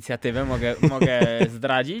taką inicjatywę, mogę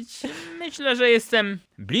zdradzić. Myślę, że jestem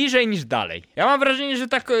bliżej niż dalej. Ja mam wrażenie, że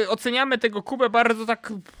tak oceniamy tego Kubę bardzo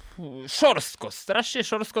tak szorstko, strasznie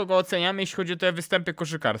szorstko go oceniamy, jeśli chodzi o te występy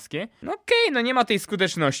koszykarskie. No okej, no nie ma tej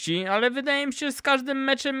skuteczności, ale wydaje mi się, że z każdym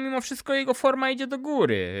meczem mimo wszystko jego forma idzie do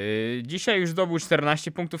góry. Dzisiaj już zdobył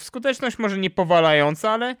 14 punktów. Skuteczność może nie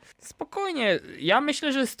powalająca, ale spokojnie. Ja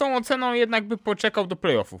myślę, że z tą oceną jednak by poczekał do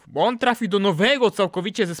playoffów, bo on trafił do nowego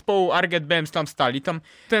całkowicie zespołu Arget BM Stali. Tam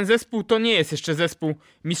ten zespół to nie jest jeszcze zespół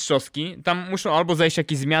mistrzowski. Tam muszą albo zajść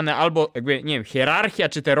jakieś zmiany, albo jakby, nie wiem, hierarchia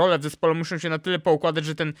czy te role w zespole muszą się na tyle poukładać,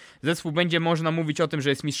 że ten zespół będzie można mówić o tym, że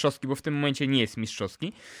jest mistrzowski, bo w tym momencie nie jest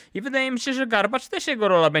mistrzowski. I wydaje mi się, że Garbacz też jego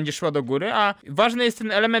rola będzie szła do góry, a ważny jest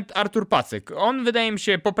ten element Artur Pacyk. On, wydaje mi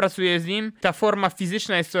się, popracuje z nim. Ta forma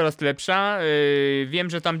fizyczna jest coraz lepsza. Wiem,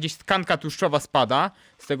 że tam gdzieś tkanka tłuszczowa spada.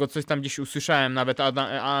 Z tego coś tam gdzieś usłyszałem, nawet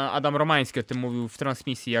Adam Romański o tym mówił w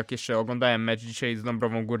transmisji, jak jeszcze oglądałem mecz dzisiaj z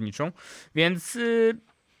Dąbrową Górniczą. Więc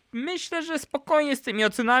myślę, że spokojnie z tymi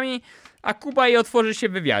ocenami, a Kuba je otworzy się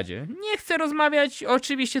w wywiadzie. Nie chce rozmawiać,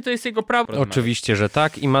 oczywiście to jest jego prawo. Oczywiście, że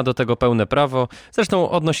tak i ma do tego pełne prawo. Zresztą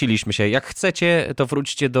odnosiliśmy się. Jak chcecie, to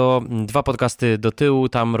wróćcie do 2 podcasty do tyłu.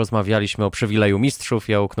 Tam rozmawialiśmy o przywileju mistrzów.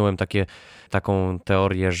 Ja uknąłem taką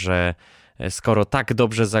teorię, że skoro tak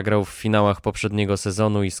dobrze zagrał w finałach poprzedniego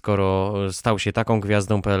sezonu i skoro stał się taką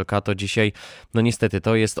gwiazdą PLK, to dzisiaj, no niestety,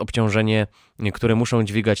 to jest obciążenie, które muszą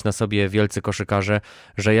dźwigać na sobie wielcy koszykarze,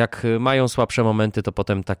 że jak mają słabsze momenty, to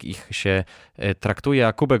potem tak ich się traktuje,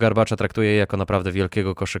 a Kubę Garbacza traktuje jako naprawdę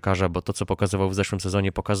wielkiego koszykarza, bo to, co pokazywał w zeszłym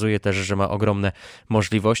sezonie, pokazuje też, że ma ogromne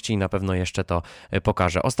możliwości i na pewno jeszcze to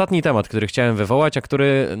pokaże. Ostatni temat, który chciałem wywołać,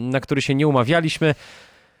 na który się nie umawialiśmy,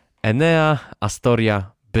 Enea,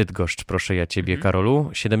 Astoria Bydgoszcz, proszę ja ciebie, Karolu.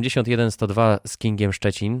 71-102 z Kingiem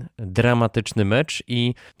Szczecin. Dramatyczny mecz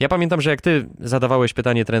i ja pamiętam, że jak ty zadawałeś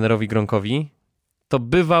pytanie trenerowi Gronkowi, to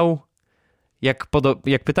bywał,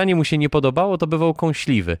 jak pytanie mu się nie podobało, to bywał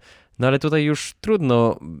kąśliwy. No ale tutaj już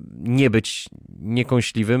trudno nie być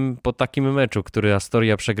niekąśliwym po takim meczu, który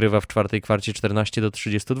Astoria przegrywa w czwartej kwarcie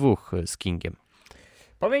 14-32 z Kingiem.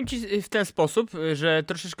 Powiem ci w ten sposób, że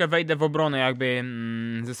troszeczkę wejdę w obronę jakby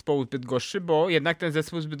zespołu z Bydgoszczy, bo jednak ten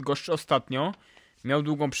zespół z Bydgoszczy ostatnio miał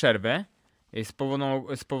długą przerwę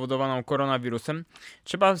spowodowaną koronawirusem.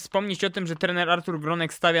 Trzeba wspomnieć o tym, że trener Artur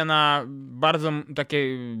Gronek stawia na bardzo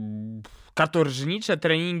takie katorżnicze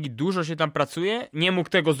treningi, dużo się tam pracuje, nie mógł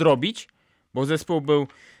tego zrobić, bo zespół był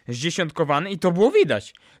zdziesiątkowany i to było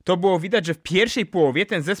widać. To było widać, że w pierwszej połowie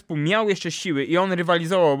ten zespół miał jeszcze siły i on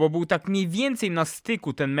rywalizował, bo był tak mniej więcej na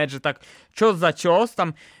styku ten mecz, że tak cios za cios,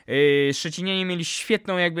 tam Szczecinianie mieli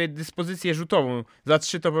świetną jakby dyspozycję rzutową. Za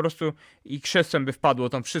 3 to po prostu i krzesłem by wpadło,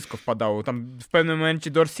 tam wszystko wpadało. Tam w pewnym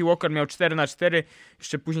momencie Dorsey Walker miał 4-4,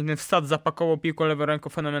 jeszcze później ten wsad zapakował piłką lewą ręką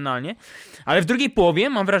fenomenalnie. Ale w drugiej połowie,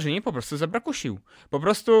 mam wrażenie, po prostu zabrakło sił. Po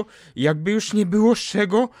prostu jakby już nie było z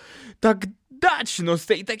czego tak dać, no z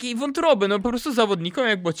tej takiej wątroby, no po prostu zawodnikom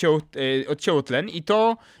jakby odcięło tlen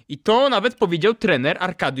i to nawet powiedział trener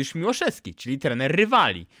Arkadiusz Miłoszewski, czyli trener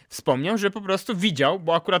rywali. Wspomniał, że po prostu widział,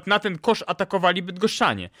 bo akurat na ten kosz atakowali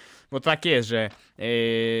bydgoszczanie, bo tak jest, że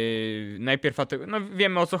najpierw no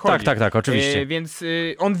wiemy o co chodzi. Tak, oczywiście. Więc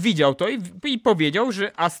on widział to i powiedział,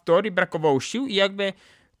 że Astorii brakowało sił i jakby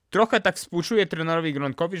trochę tak współczuję trenerowi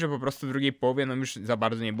Gronkowi, że po prostu w drugiej połowie no już za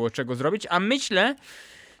bardzo nie było czego zrobić, a myślę,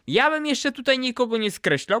 ja bym jeszcze tutaj nikogo nie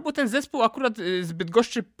skreślał, bo ten zespół akurat z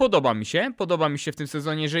Bydgoszczy podoba mi się w tym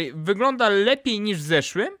sezonie, że wygląda lepiej niż w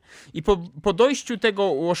zeszłym i po dojściu tego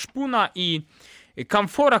Łoszpuna i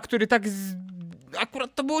Kamfora, który tak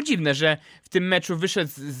akurat to było dziwne, że w tym meczu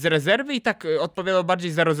wyszedł z rezerwy i tak odpowiadał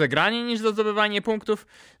bardziej za rozegranie niż za zdobywanie punktów.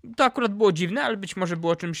 To akurat było dziwne, ale być może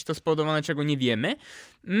było czymś to spowodowane, czego nie wiemy.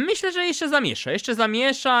 Myślę, że jeszcze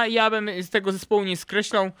zamiesza. Ja bym z tego zespołu nie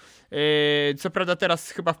skreślał. Co prawda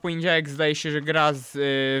teraz chyba w poniedziałek zdaje się, że gra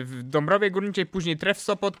w Dąbrowie Górniczej, później Tref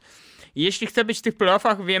Sopot. Jeśli chce być w tych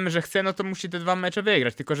playoffach, wiemy, że chce, no to musi te 2 mecze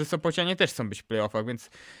wygrać, tylko że Sopocianie też chcą być w playoffach, więc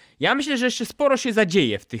ja myślę, że jeszcze sporo się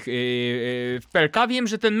zadzieje w PLK. Wiem,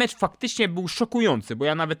 że ten mecz faktycznie był szokujący, bo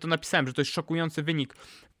ja nawet to napisałem, że to jest szokujący wynik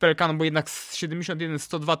w PLK, no bo jednak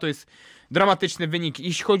 71-102 to jest dramatyczny wynik.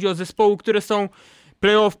 Jeśli chodzi o zespoły, które są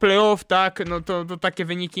playoff, tak, no to takie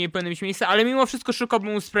wyniki nie powinny mieć miejsca, ale mimo wszystko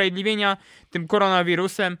szukałbym usprawiedliwienia tym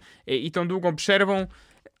koronawirusem i tą długą przerwą.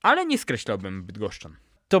 ale nie skreślałbym bydgoszczan.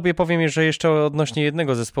 Tobie powiem, że jeszcze odnośnie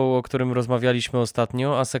jednego zespołu, o którym rozmawialiśmy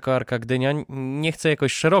ostatnio, Asseco Arka Gdynia. Nie chcę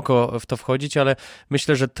jakoś szeroko w to wchodzić, ale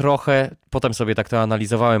myślę, że trochę, potem sobie tak to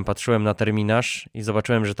analizowałem, patrzyłem na terminarz i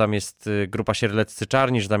zobaczyłem, że tam jest grupa Sierleccy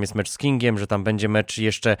Czarni, że tam jest mecz z Kingiem, że tam będzie mecz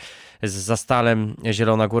jeszcze z Zastalem,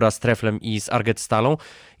 Zielona Góra, z Treflem i z Arget Stalą.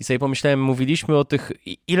 I sobie pomyślałem, mówiliśmy o tych,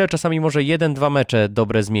 ile czasami może 1-2 mecze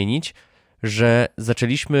dobre zmienić, że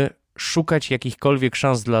zaczęliśmy szukać jakichkolwiek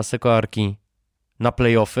szans dla Asseco Arki na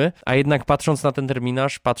play-offy, a jednak patrząc na ten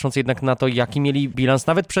terminarz, patrząc jednak na to, jaki mieli bilans,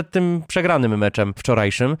 nawet przed tym przegranym meczem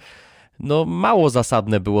wczorajszym, no mało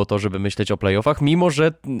zasadne było to, żeby myśleć o play-offach, mimo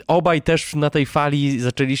że obaj też na tej fali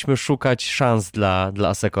zaczęliśmy szukać szans dla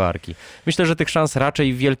Asseco Arki. Myślę, że tych szans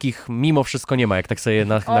raczej wielkich mimo wszystko nie ma, jak tak sobie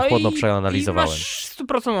na chłodno przeanalizowałem. I masz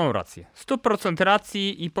 100% rację. 100%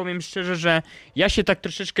 racji i powiem szczerze, że ja się tak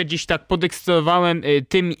troszeczkę gdzieś tak podekscytowałem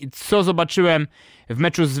tym, co zobaczyłem w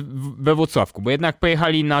meczu we Włocławku, bo jednak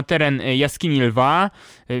pojechali na teren Jaskini Lwa,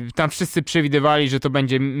 tam wszyscy przewidywali, że to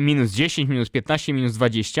będzie minus 10, minus 15, minus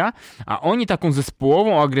 20, a oni taką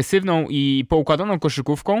zespołową, agresywną i poukładaną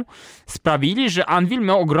koszykówką sprawili, że Anvil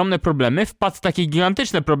miał ogromne problemy, wpadł w takie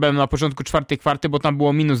gigantyczne problemy na początku czwartej kwarty, bo tam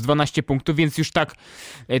było minus 12 punktów, więc już tak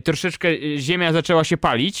troszeczkę ziemia zaczęła się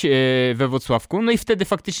palić we Włocławku, no i wtedy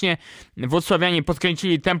faktycznie włocławianie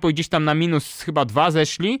podkręcili tempo i gdzieś tam na minus chyba 2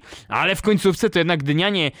 zeszli, ale w końcówce to jednak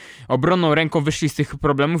Gdynianie obronną ręką wyszli z tych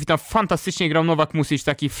problemów i tam fantastycznie grał Nowak Music,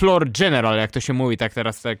 taki floor general, jak to się mówi, tak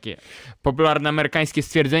teraz takie popularne amerykańskie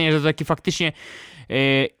stwierdzenie, że to taki faktycznie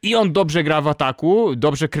i on dobrze gra w ataku,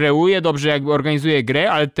 dobrze kreuje, dobrze jakby organizuje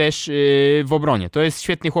grę, ale też w obronie. To jest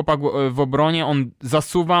świetny chłopak w obronie, on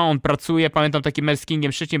zasuwa, on pracuje. Pamiętam taki mecz z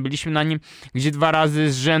Kingiem Szczecin, byliśmy na nim, gdzie 2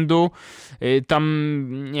 razy z rzędu tam,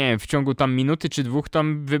 nie wiem, w ciągu tam minuty czy 2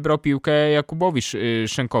 tam wybrał piłkę Jakubowi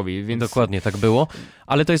Szenkowi. Więc... Dokładnie, tak było.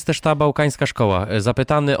 Ale to jest też ta bałkańska szkoła.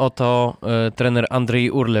 Zapytany o to trener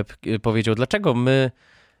Andrzej Urlep powiedział, dlaczego my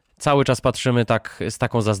cały czas patrzymy tak z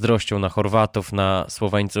taką zazdrością na Chorwatów, na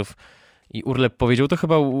Słoweńców. I Urlep powiedział, to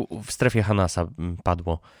chyba w strefie Hanasa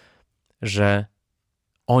padło, że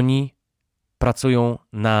oni pracują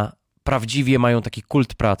prawdziwie mają taki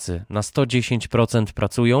kult pracy, na 110%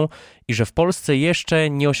 pracują i że w Polsce jeszcze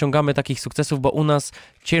nie osiągamy takich sukcesów, bo u nas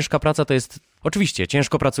ciężka praca to jest, oczywiście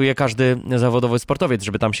ciężko pracuje każdy zawodowy sportowiec,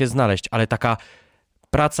 żeby tam się znaleźć, ale taka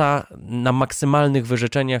praca na maksymalnych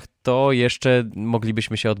wyrzeczeniach, to jeszcze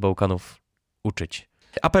moglibyśmy się od Bałkanów uczyć.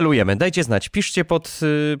 Apelujemy, dajcie znać, piszcie pod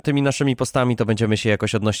tymi naszymi postami, to będziemy się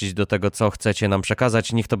jakoś odnosić do tego, co chcecie nam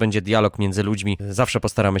przekazać. Niech to będzie dialog między ludźmi. Zawsze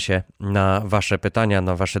postaramy się na wasze pytania,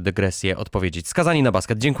 na wasze dygresje odpowiedzieć. Skazani na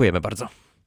basket, dziękujemy bardzo.